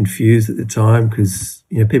being really confused at the time because,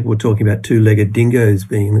 people were talking about two-legged dingoes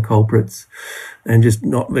being the culprits and just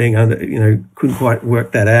not being couldn't quite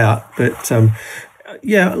work that out. But,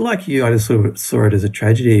 like you, I just sort of saw it as a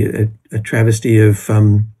tragedy, a travesty of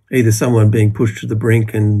either someone being pushed to the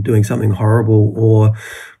brink and doing something horrible or,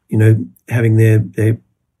 having their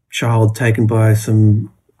child taken by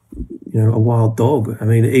some a wild dog. I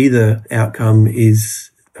mean, either outcome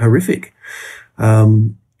is horrific.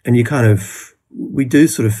 And we do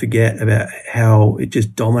sort of forget about how it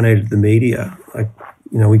just dominated the media. Like,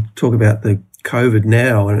 we talk about the COVID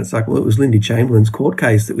now and it's like, well, it was Lindy Chamberlain's court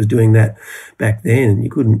case that was doing that back then. You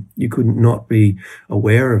couldn't not be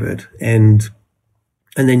aware of it. And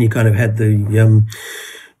then you kind of had the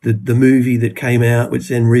movie that came out, which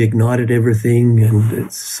then reignited everything. And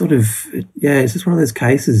it's sort of, it's just one of those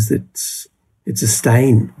cases it's a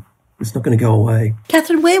stain. It's not going to go away.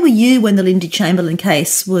 Catherine, where were you when the Lindy Chamberlain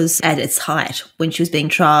case was at its height, when she was being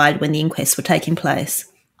tried, when the inquests were taking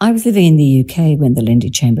place? I was living in the UK when the Lindy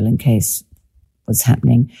Chamberlain case was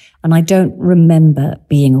happening, and I don't remember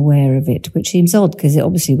being aware of it, which seems odd because it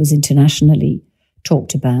obviously was internationally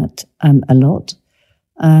talked about a lot.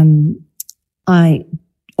 I,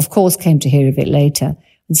 of course, came to hear of it later,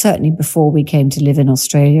 and certainly before we came to live in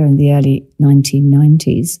Australia in the early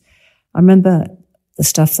 1990s. I remember the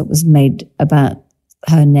stuff that was made about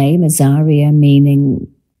her name, Azaria, meaning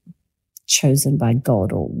chosen by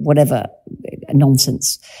God or whatever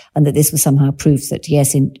nonsense, and that this was somehow proof that,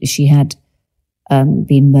 yes, she had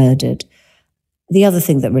been murdered. The other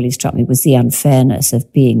thing that really struck me was the unfairness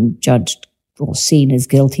of being judged or seen as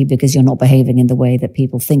guilty because you're not behaving in the way that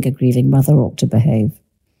people think a grieving mother ought to behave.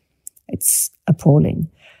 It's appalling.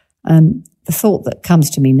 The thought that comes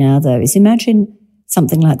to me now, though, is imagine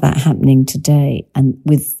something like that happening today and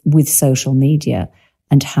with social media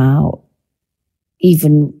and how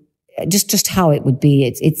even just how it would be.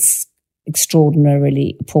 It's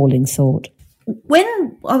extraordinarily appalling thought.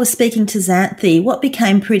 When I was speaking to Xanthi, what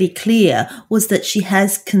became pretty clear was that she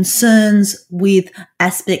has concerns with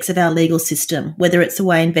aspects of our legal system, whether it's the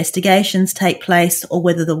way investigations take place or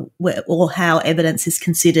or how evidence is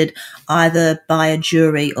considered either by a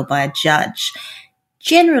jury or by a judge.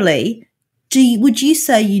 Generally, would you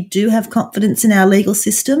say you do have confidence in our legal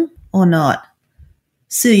system or not?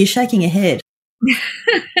 Sue, you're shaking your head.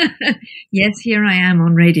 Yes, here I am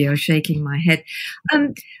on radio shaking my head.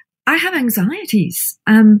 I have anxieties.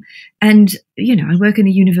 And, I work in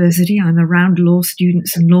a university. I'm around law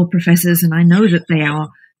students and law professors, and I know that they are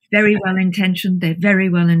very well intentioned. They're very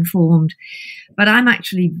well informed. But I'm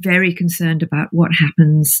actually very concerned about what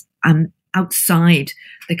happens outside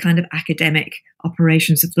the kind of academic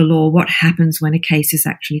operations of the law, what happens when a case is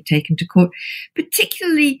actually taken to court,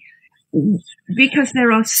 particularly because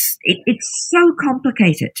it's so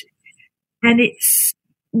complicated. And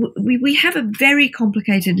we have a very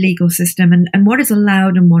complicated legal system and what is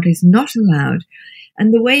allowed and what is not allowed.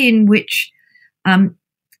 And the way in which,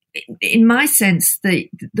 in my sense, the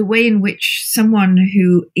way in which someone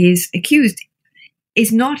who is accused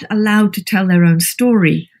is not allowed to tell their own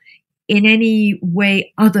story in any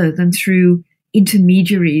way other than through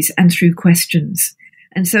intermediaries and through questions.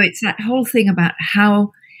 And so it's that whole thing about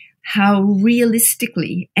how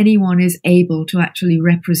realistically anyone is able to actually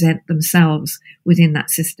represent themselves within that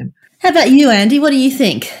system. How about you, Andy? What do you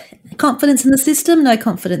think? Confidence in the system? No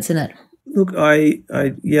confidence in it? Look, I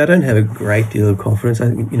don't have a great deal of confidence. I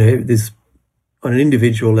think, there's on an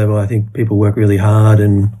individual level, I think people work really hard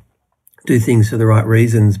and do things for the right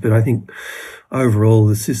reasons. But I think overall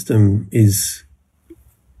the system is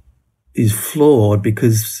flawed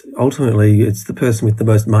because ultimately it's the person with the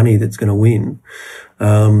most money that's going to win.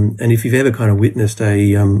 And if you've ever kind of witnessed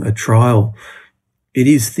a trial, it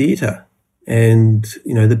is theatre. and,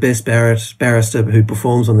 you know, the best barrister who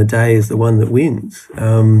performs on the day is the one that wins.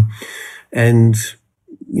 And,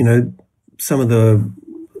 you know, some of the,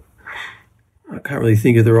 I can't really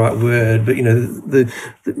think of the right word, but, you know, the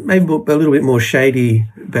maybe a little bit more shady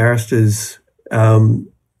barristers,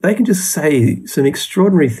 they can just say some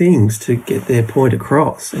extraordinary things to get their point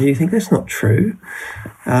across. And you think that's not true.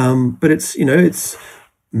 But it's, you know, it's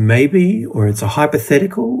maybe, or it's a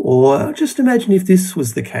hypothetical, or just imagine if this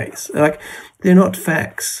was the case. Like, they're not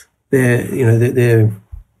facts. They're, you know, they're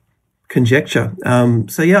conjecture.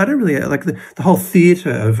 So yeah, I don't really like the whole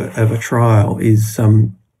theatre of a trial is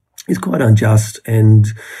quite unjust. And,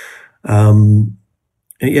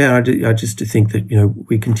 yeah, I just think that, you know,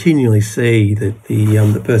 we continually see that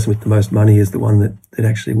the person with the most money is the one that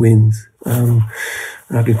actually wins. And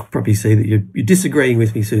I can probably see that you're disagreeing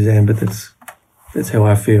with me, Suzanne, but that's how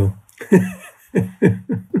I feel.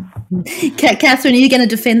 Catherine, are you going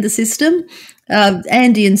to defend the system?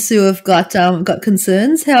 Andy and Sue have got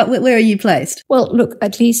concerns. Where are you placed? Well, look,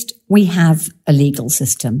 at least we have a legal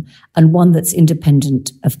system, and one that's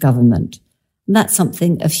independent of government. And that's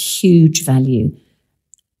something of huge value.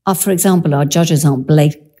 For example, our judges aren't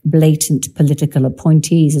blatant political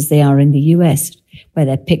appointees as they are in the US, where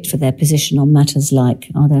they're picked for their position on matters like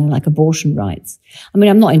abortion rights. I mean,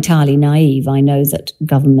 I'm not entirely naive. I know that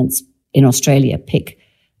governments in Australia pick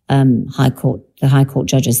the high court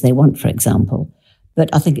judges they want, for example. But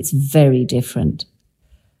I think it's very different.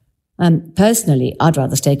 Personally, I'd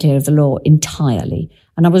rather stay clear of the law entirely.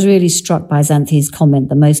 And I was really struck by Xanthi's comment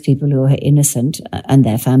that most people who are innocent and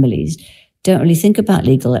their families don't really think about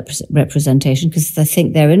legal representation because they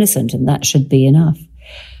think they're innocent, and that should be enough.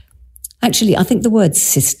 Actually, I think the word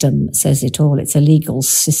system says it all. It's a legal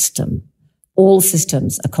system. All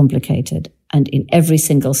systems are complicated, and in every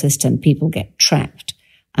single system, people get trapped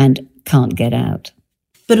and can't get out.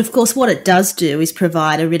 But of course, what it does do is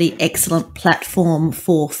provide a really excellent platform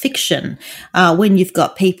for fiction. When you've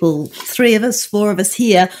got people, 3 of us, 4 of us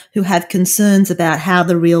here, who have concerns about how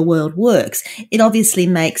the real world works, it obviously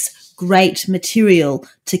makes great material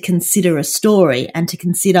to consider a story and to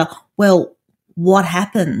consider, well, what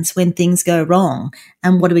happens when things go wrong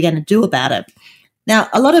and what are we going to do about it? Now,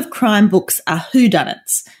 a lot of crime books are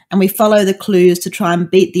whodunits, and we follow the clues to try and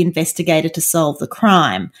beat the investigator to solve the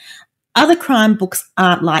crime. Other crime books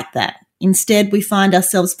aren't like that. Instead, we find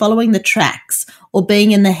ourselves following the tracks or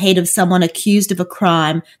being in the head of someone accused of a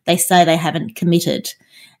crime they say they haven't committed.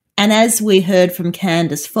 And as we heard from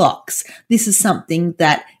Candice Fox, this is something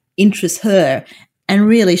that interests her, and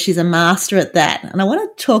really she's a master at that. And I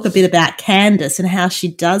want to talk a bit about Candice and how she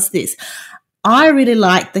does this. I really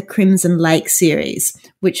like the Crimson Lake series,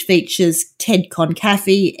 which features Ted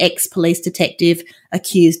Concaffey, ex-police detective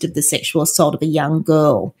accused of the sexual assault of a young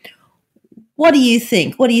girl. What do you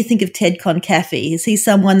think? What do you think of Ted Concaffey? Is he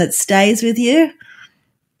someone that stays with you?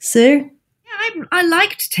 Sue? I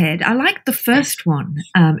liked Ted. I liked the first one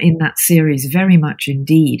in that series very much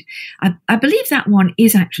indeed. I believe that one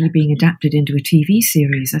is actually being adapted into a TV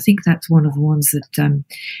series. I think that's one of the ones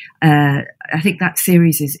that I think that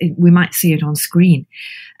series we might see it on screen.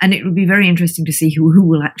 And it would be very interesting to see who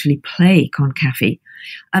will actually play Concaffey.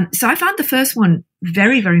 So I found the first one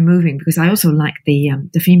very, very moving because I also liked the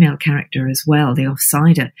female character as well, the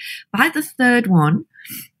offsider. By the third one,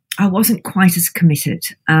 I wasn't quite as committed.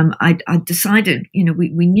 I decided, you know, we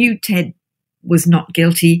knew Ted was not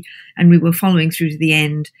guilty and we were following through to the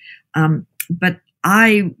end. But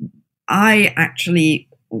I actually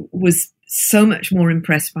was so much more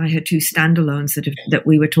impressed by her 2 standalones that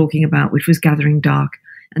we were talking about, which was Gathering Dark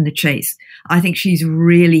and The Chase. I think she's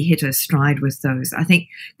really hit her stride with those. I think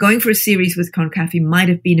going for a series with Concaffey might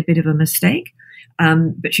have been a bit of a mistake,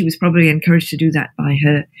 but she was probably encouraged to do that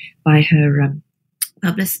by her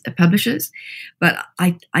publishers. But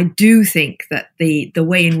I do think that the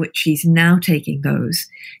way in which she's now taking those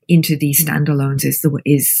into these standalones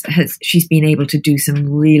she's been able to do some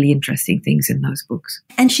really interesting things in those books.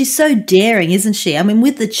 And she's so daring, isn't she? I mean,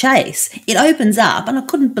 with The Chase, it opens up, and I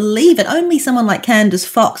couldn't believe it. Only someone like Candice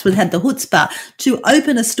Fox would have the chutzpah to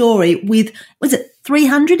open a story with, was it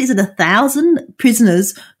 300? Is it 1,000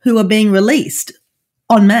 prisoners who are being released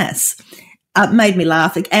en masse? Made me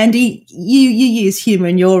laugh. Andy, you use humour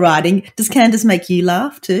in your writing. Does Candice make you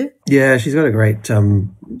laugh too? Yeah, she's got a great,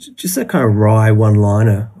 just that kind of wry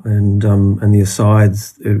one-liner, and the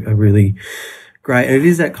asides are really great. And it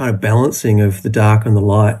is that kind of balancing of the dark and the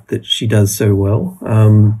light that she does so well.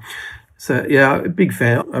 So yeah, a big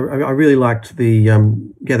fan. I really liked the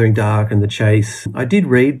Gathering Dark and The Chase. I did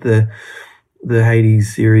read the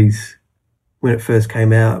Hades series when it first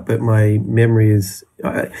came out, but my memory is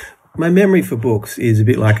my memory for books is a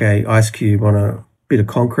bit like a ice cube on a bit of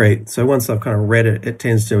concrete. So once I've kind of read it, it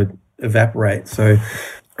tends to evaporate. So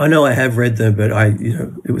I know I have read them, but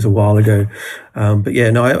it was a while ago. But yeah,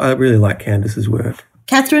 no, I really like Candace's work.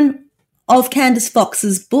 Catherine, of Candace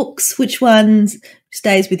Fox's books, which one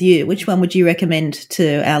stays with you? Which one would you recommend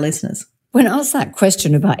to our listeners? When asked that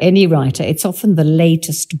question about any writer, it's often the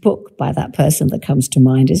latest book by that person that comes to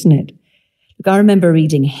mind, isn't it? Look, I remember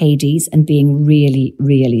reading Hades and being really,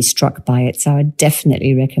 really struck by it, so I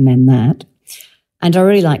definitely recommend that. And I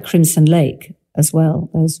really like Crimson Lake as well,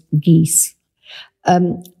 those geese.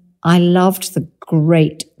 I loved the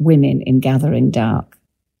great women in Gathering Dark,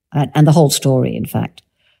 and the whole story, in fact.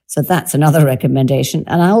 So that's another recommendation.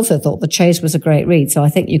 And I also thought The Chase was a great read, so I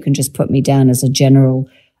think you can just put me down as a general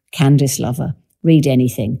Candace lover. Read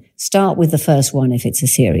anything. Start with the first one if it's a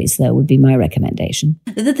series. That would be my recommendation.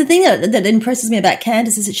 The thing that impresses me about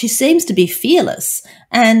Candace is that she seems to be fearless,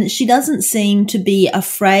 and she doesn't seem to be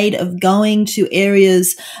afraid of going to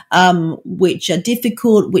areas which are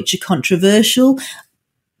difficult, which are controversial.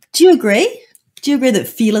 Do you agree? Do you agree that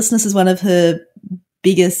fearlessness is one of her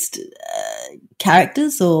biggest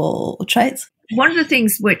characters or traits? One of the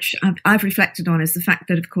things which I've reflected on is the fact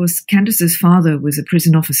that, of course, Candace's father was a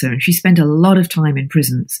prison officer, and she spent a lot of time in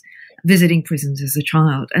prisons, visiting prisons as a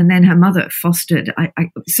child. And then her mother fostered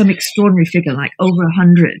some extraordinary figure, like over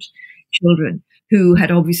 100 children who had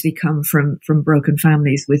obviously come from broken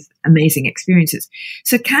families with amazing experiences.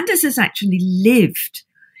 So Candace has actually lived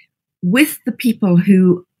with the people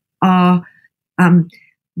who are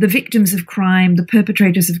the victims of crime, the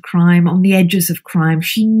perpetrators of crime, on the edges of crime.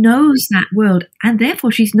 She knows that world, and therefore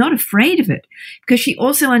she's not afraid of it, because she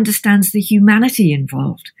also understands the humanity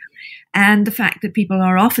involved and the fact that people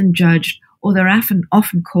are often judged, or they're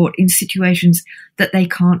often caught in situations that they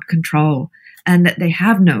can't control and that they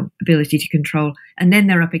have no ability to control. And then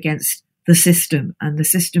they're up against the system, and the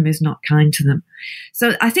system is not kind to them.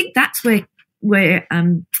 So I think that's where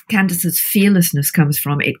Candace's fearlessness comes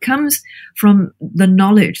from. It comes from the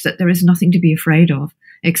knowledge that there is nothing to be afraid of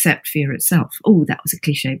except fear itself. Oh, that was a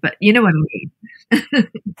cliche, but you know what I mean.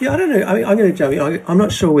 Yeah, I don't know. I mean, I'm going to jump in. I'm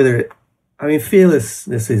not sure whether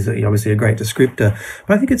fearlessness is obviously a great descriptor,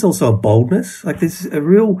 but I think it's also a boldness. Like there's a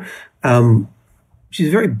real,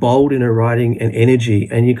 she's very bold in her writing and energy,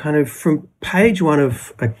 and you kind of, from page one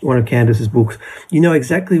of Candace's books, you know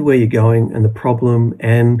exactly where you're going and the problem,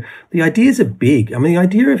 and the ideas are big. I mean, the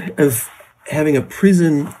idea of having a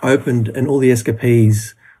prison opened and all the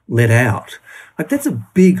escapees let out, like that's a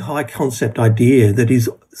big high concept idea that is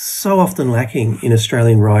so often lacking in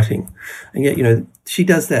Australian writing. And yet, she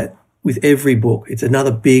does that with every book. It's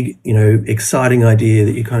another big, exciting idea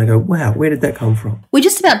that you kind of go, wow, where did that come from? We're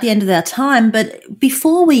just about the end of our time, but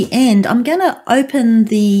before we end, I'm going to open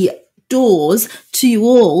the doors to you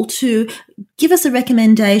all to give us a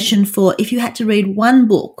recommendation for if you had to read one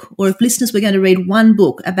book, or if listeners were going to read one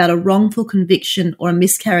book about a wrongful conviction or a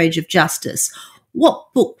miscarriage of justice,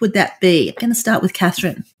 what book would that be? I'm going to start with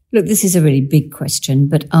Catherine. Look, this is a really big question,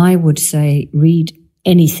 but I would say read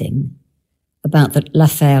anything about the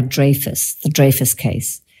l'affaire Dreyfus, the Dreyfus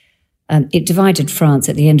case. It divided France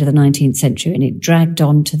at the end of the 19th century, and it dragged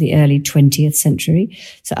on to the early 20th century.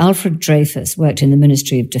 So Alfred Dreyfus worked in the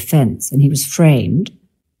Ministry of Defense, and he was framed.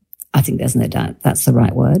 I think there's no doubt that's the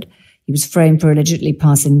right word. He was framed for allegedly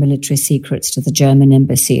passing military secrets to the German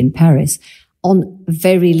embassy in Paris on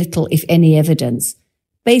very little, if any, evidence,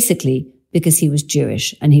 basically because he was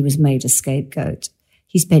Jewish and he was made a scapegoat.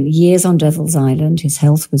 He spent years on Devil's Island. His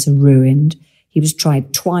health was ruined. He was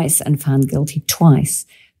tried twice and found guilty twice,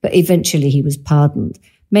 but eventually he was pardoned,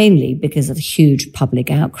 mainly because of huge public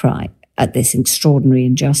outcry at this extraordinary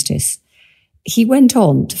injustice. He went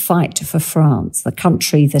on to fight for France, the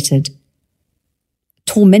country that had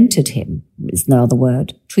tormented him, is no other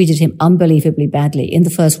word, treated him unbelievably badly in the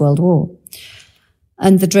First World War.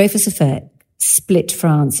 And the Dreyfus affair split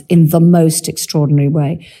France in the most extraordinary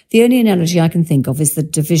way. The only analogy I can think of is the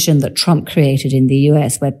division that Trump created in the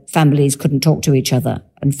US, where families couldn't talk to each other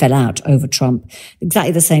and fell out over Trump.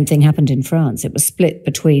 Exactly the same thing happened in France. It was split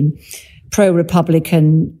between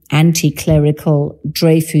pro-Republican, anti-clerical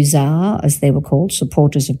Dreyfusards, as they were called,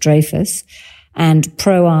 supporters of Dreyfus, and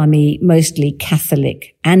pro-army, mostly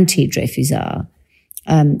Catholic, anti-Dreyfusard.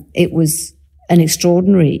 It was an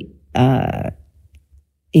extraordinary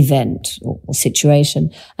event or situation,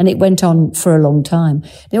 and it went on for a long time.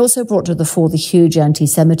 It also brought to the fore the huge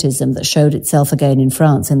anti-Semitism that showed itself again in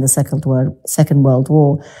France in the Second World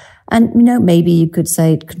War. And, maybe you could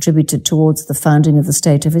say it contributed towards the founding of the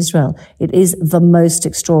State of Israel. It is the most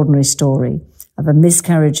extraordinary story of a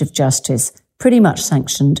miscarriage of justice, pretty much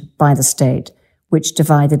sanctioned by the state, which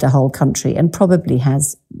divided a whole country and probably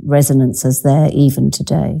has resonances there even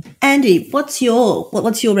today. Andy, what's your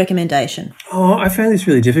recommendation? Oh, I found this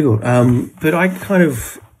really difficult, but I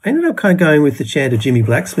ended up going with The Chant of Jimmy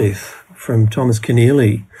Blacksmith from Thomas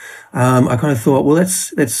Keneally. I kind of thought, well,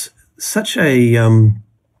 that's such a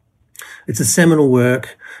it's a seminal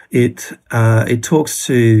work. It talks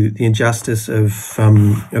to the injustice of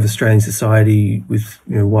Australian society with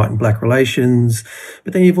white and black relations,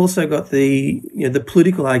 but then you've also got the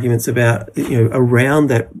political arguments about around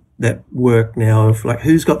that work now of like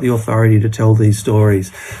who's got the authority to tell these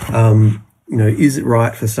stories. Is it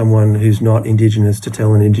right for someone who's not Indigenous to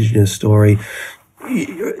tell an Indigenous story?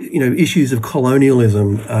 Issues of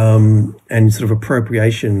colonialism and sort of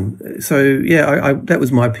appropriation. So yeah, that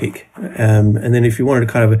was my pick. And then if you wanted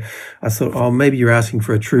to I thought, maybe you're asking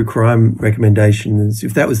for a true crime recommendation.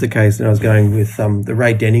 If that was the case, then I was going with the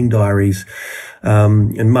Ray Denning diaries.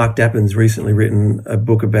 And Mark Dappin's recently written a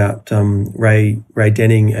book about Ray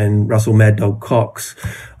Denning and Russell Mad Dog Cox.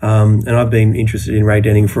 And I've been interested in Ray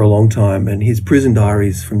Denning for a long time, and his prison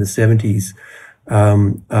diaries from the 70s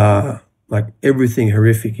are like everything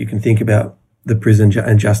horrific you can think about the prison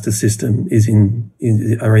and justice system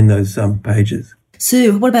are in those pages.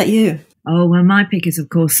 Sue, what about you? Oh, well, my pick is, of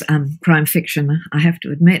course, crime fiction, I have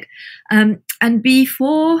to admit. And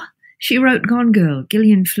before she wrote Gone Girl,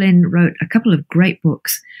 Gillian Flynn wrote a couple of great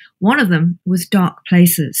books. One of them was Dark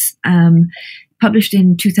Places, published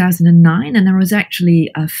in 2009, and there was actually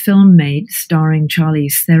a film made starring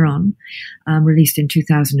Charlize Theron, released in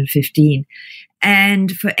 2015.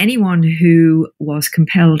 And for anyone who was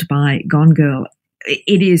compelled by Gone Girl,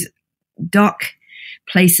 it is Dark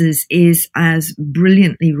Places is as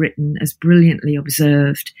brilliantly written, as brilliantly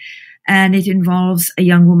observed, and it involves a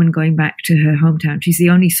young woman going back to her hometown. She's the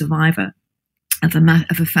only survivor of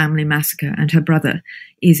a family massacre, and her brother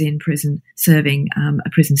is in prison serving a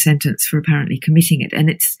prison sentence for apparently committing it. And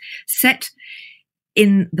it's set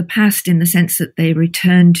in the past in the sense that they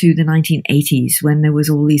return to the 1980s when there was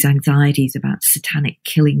all these anxieties about satanic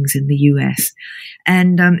killings in the US.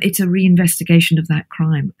 And it's a reinvestigation of that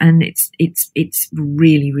crime. And it's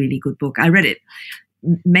really, really good book. I read it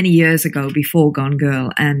many years ago before Gone Girl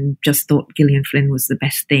and just thought Gillian Flynn was the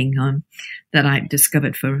best thing that I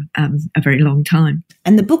discovered for a very long time.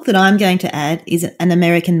 And the book that I'm going to add is An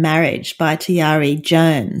American Marriage by Tayari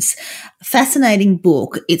Jones. Fascinating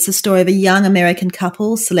book. It's a story of a young American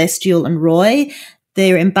couple, Celestial and Roy.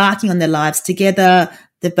 They're embarking on their lives together.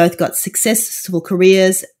 They've both got successful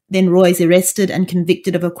careers. Then Roy's arrested and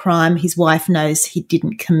convicted of a crime his wife knows he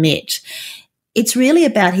didn't commit. It's really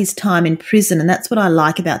about his time in prison, and that's what I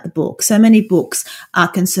like about the book. So many books are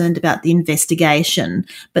concerned about the investigation,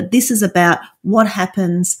 but this is about what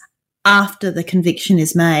happens after the conviction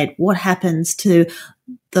is made, what happens to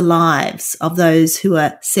the lives of those who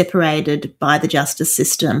are separated by the justice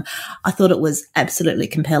system. I thought it was absolutely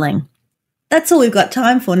compelling. That's all we've got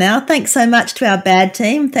time for now. Thanks so much to our BAD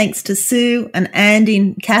team. Thanks to Sue and Andy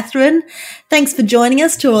and Catherine. Thanks for joining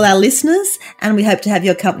us, to all our listeners, and we hope to have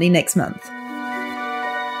your company next month.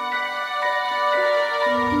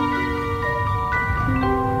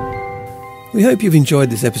 We hope you've enjoyed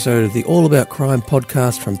this episode of the All About Crime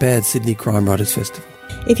podcast from BAD Sydney Crime Writers Festival.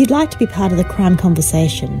 If you'd like to be part of the crime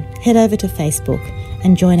conversation, head over to Facebook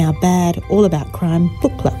and join our BAD All About Crime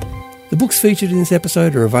book club. The books featured in this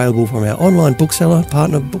episode are available from our online bookseller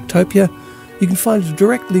partner Booktopia. You can find a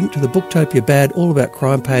direct link to the Booktopia BAD All About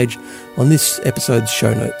Crime page on this episode's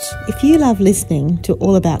show notes. If you love listening to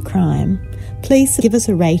All About Crime, please give us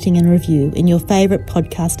a rating and review in your favourite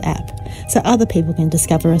podcast app so other people can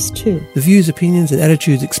discover us too. The views, opinions and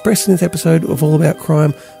attitudes expressed in this episode of All About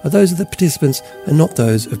Crime are those of the participants and not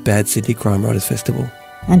those of BAD Sydney Crime Writers Festival.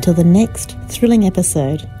 Until the next thrilling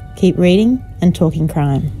episode, keep reading and talking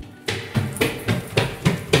crime.